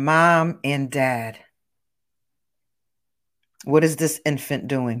 We are mom and dad. What is this infant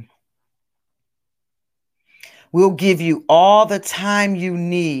doing? We'll give you all the time you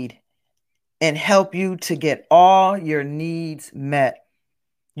need and help you to get all your needs met.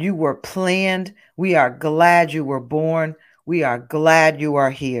 You were planned. We are glad you were born. We are glad you are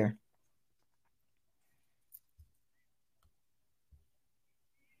here.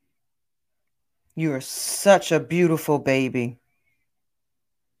 You are such a beautiful baby.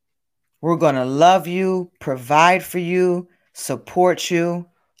 We're going to love you, provide for you, support you,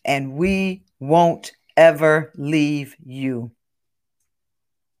 and we won't ever leave you.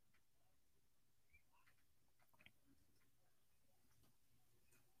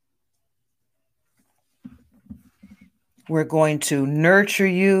 We're going to nurture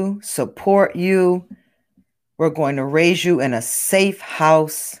you, support you. We're going to raise you in a safe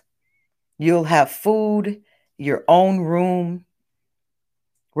house. You'll have food, your own room.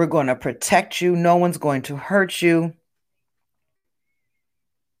 We're going to protect you. No one's going to hurt you.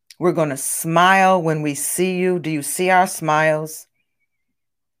 We're going to smile when we see you. Do you see our smiles?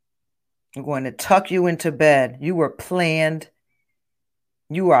 We're going to tuck you into bed. You were planned.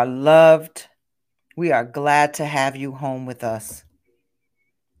 You are loved. We are glad to have you home with us.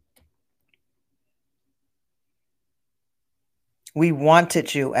 We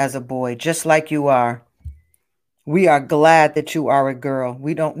wanted you as a boy, just like you are. We are glad that you are a girl.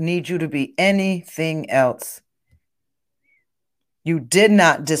 We don't need you to be anything else. You did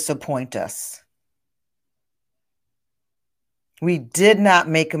not disappoint us. We did not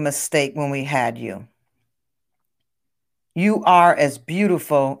make a mistake when we had you. You are as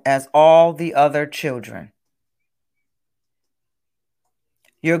beautiful as all the other children.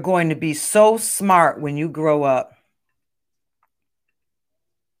 You're going to be so smart when you grow up.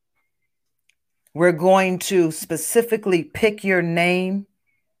 We're going to specifically pick your name,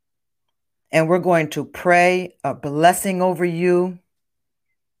 and we're going to pray a blessing over you,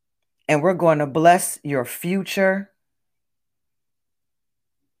 and we're going to bless your future,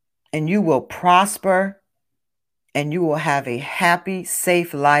 and you will prosper, and you will have a happy,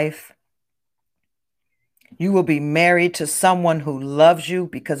 safe life. You will be married to someone who loves you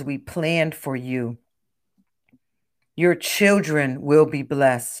because we planned for you. Your children will be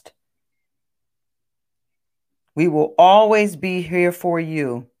blessed. We will always be here for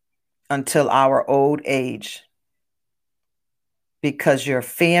you until our old age. Because you're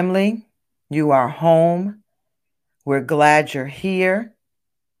family, you are home. We're glad you're here.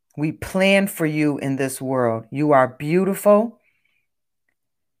 We planned for you in this world. You are beautiful.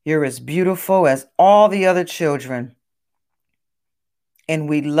 You're as beautiful as all the other children. And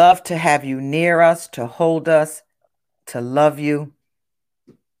we love to have you near us, to hold us, to love you.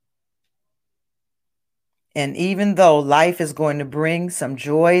 And even though life is going to bring some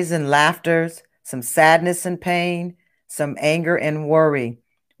joys and laughters, some sadness and pain, some anger and worry,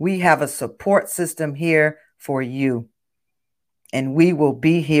 we have a support system here for you. And we will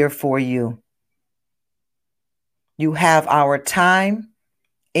be here for you. You have our time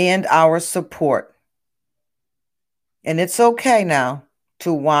and our support. And it's okay now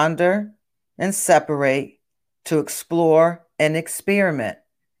to wander and separate, to explore and experiment,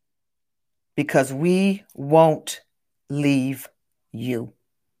 because we won't leave you.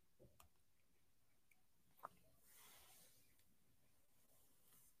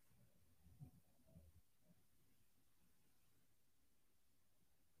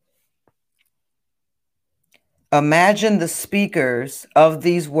 Imagine the speakers of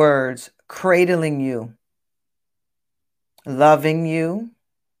these words cradling you, loving you,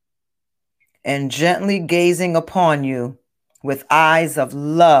 and gently gazing upon you with eyes of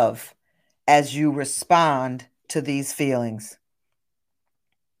love as you respond to these feelings.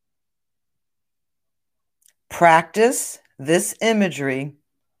 Practice this imagery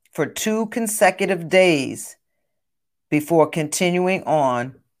for 2 consecutive days before continuing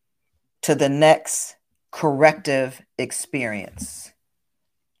on to the next corrective experience.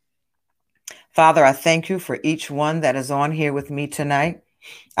 Father, I thank you for each one that is on here with me tonight.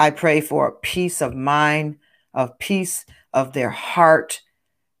 I pray for a peace of mind, a peace of their heart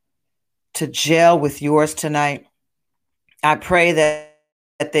to gel with yours tonight. I pray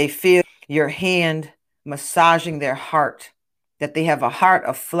that they feel your hand massaging their heart, that they have a heart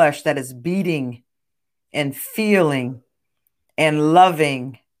of flesh that is beating and feeling and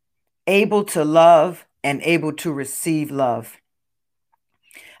loving, able to love and able to receive love.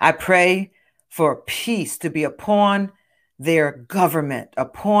 I pray for peace to be upon their government,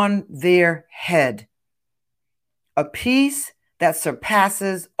 upon their head, a peace that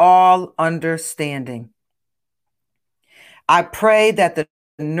surpasses all understanding. I pray that the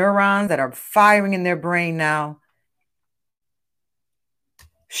neurons that are firing in their brain now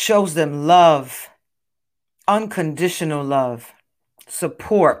shows them love, unconditional love,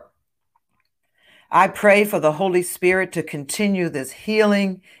 support. I pray for the Holy Spirit to continue this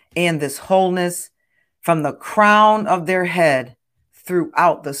healing and this wholeness from the crown of their head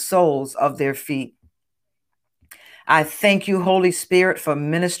throughout the soles of their feet. I thank you, Holy Spirit, for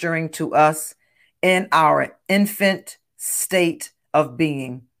ministering to us in our infant state of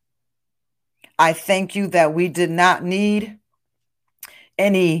being. I thank you that we did not need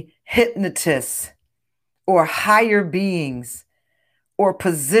any hypnotists or higher beings or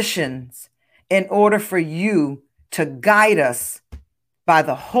positions in order for you to guide us by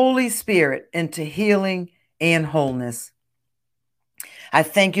the Holy Spirit into healing and wholeness. I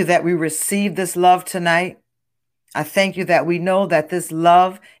thank you that we receive this love tonight. I thank you that we know that this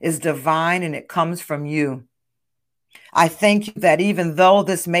love is divine and it comes from you. I thank you that even though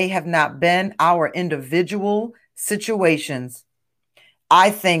this may have not been our individual situations,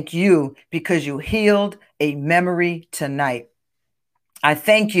 I thank you because you healed a memory tonight. I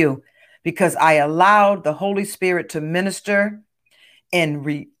thank you because I allowed the Holy Spirit to minister and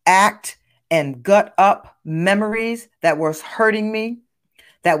react and gut up memories that was hurting me,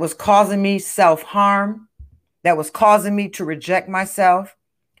 that was causing me self-harm, that was causing me to reject myself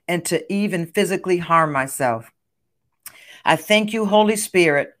and to even physically harm myself. I thank you, Holy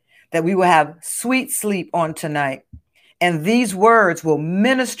Spirit, that we will have sweet sleep on tonight. And these words will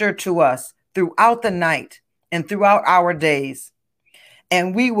minister to us throughout the night and throughout our days.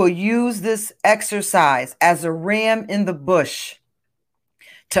 And we will use this exercise as a ram in the bush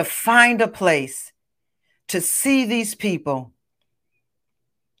to find a place to see these people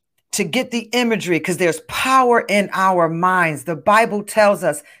to get the imagery, because there's power in our minds. The Bible tells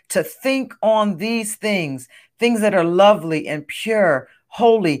us to think on these things that are lovely and pure,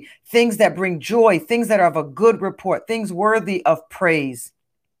 holy, things that bring joy, things that are of a good report, things worthy of praise.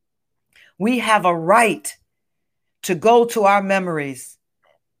 We have a right to go to our memories,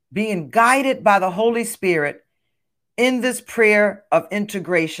 being guided by the Holy Spirit in this prayer of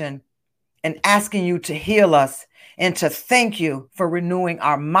integration, and asking you to heal us and to thank you for renewing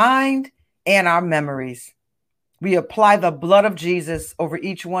our mind and our memories. We apply the blood of Jesus over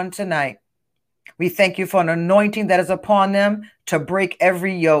each one tonight. We thank you for an anointing that is upon them to break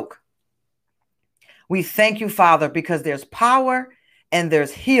every yoke. We thank you, Father, because there's power and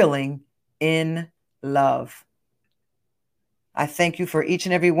there's healing in love. I thank you for each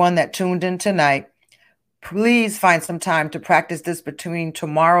and every one that tuned in tonight. Please find some time to practice this between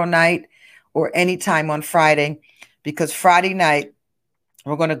tomorrow night or anytime on Friday, because Friday night,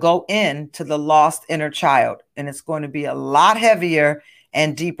 we're going to go into the lost inner child, and it's going to be a lot heavier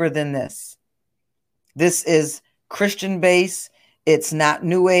and deeper than this. This is Christian base. It's not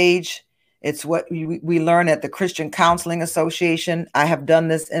New Age. It's what we learn at the Christian Counseling Association. I have done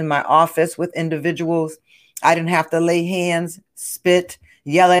this in my office with individuals. I didn't have to lay hands, spit,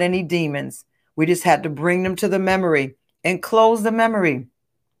 yell at any demons. We just had to bring them to the memory and close the memory.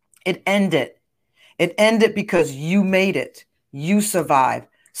 It ended. It ended because you made it. You survived.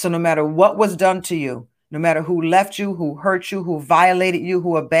 So no matter what was done to you, no matter who left you, who hurt you, who violated you,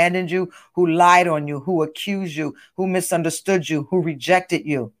 who abandoned you, who lied on you, who accused you, who misunderstood you, who rejected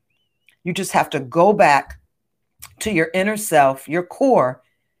you, you just have to go back to your inner self, your core,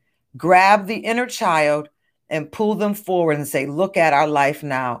 grab the inner child and pull them forward and say, look at our life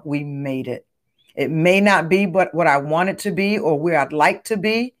now. We made it. It may not be what I want it to be or where I'd like to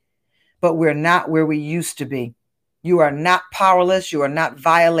be, but we're not where we used to be. You are not powerless. You are not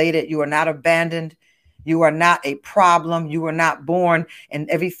violated. You are not abandoned. You are not a problem. You were not born, and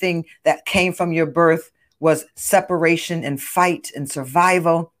everything that came from your birth was separation and fight and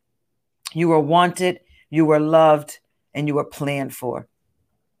survival. You were wanted, you were loved, and you were planned for.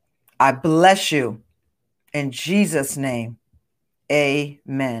 I bless you in Jesus' name.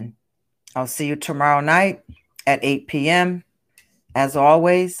 Amen. I'll see you tomorrow night at 8 p.m. As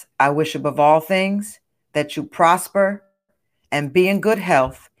always, I wish above all things that you prosper and be in good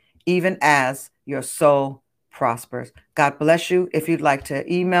health, even as your soul prospers. God bless you. If you'd like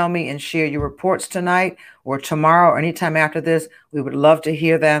to email me and share your reports tonight or tomorrow or anytime after this, we would love to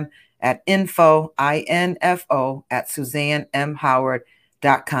hear them at info, I-N-F-O,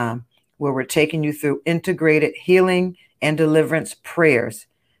 @SuzanneMHoward.com, where we're taking you through integrated healing and deliverance prayers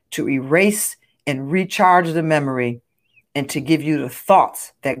to erase and recharge the memory and to give you the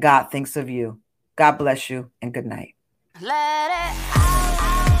thoughts that God thinks of you. God bless you and good night. Let it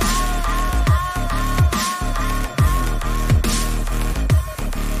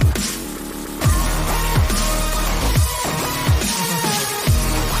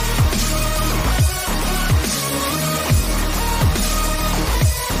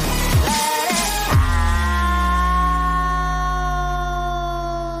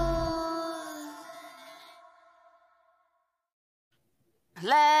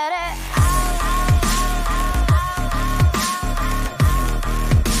Let it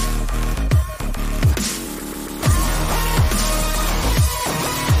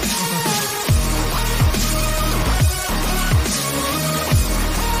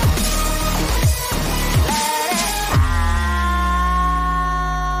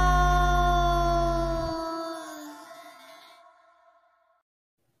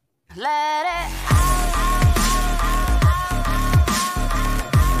Let it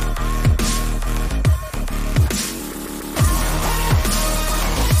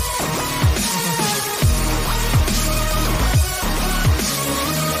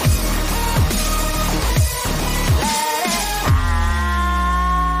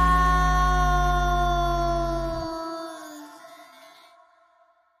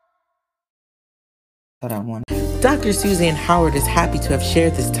Dr. Suzanne Howard is happy to have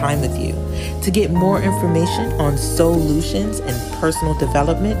shared this time with you. To get more information on solutions and personal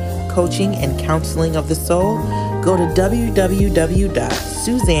development, coaching, and counseling of the soul, go to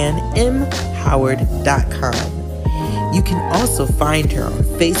www.SuzanneMHoward.com. You can also find her on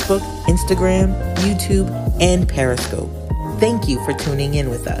Facebook, Instagram, YouTube, and Periscope. Thank you for tuning in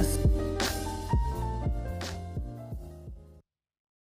with us.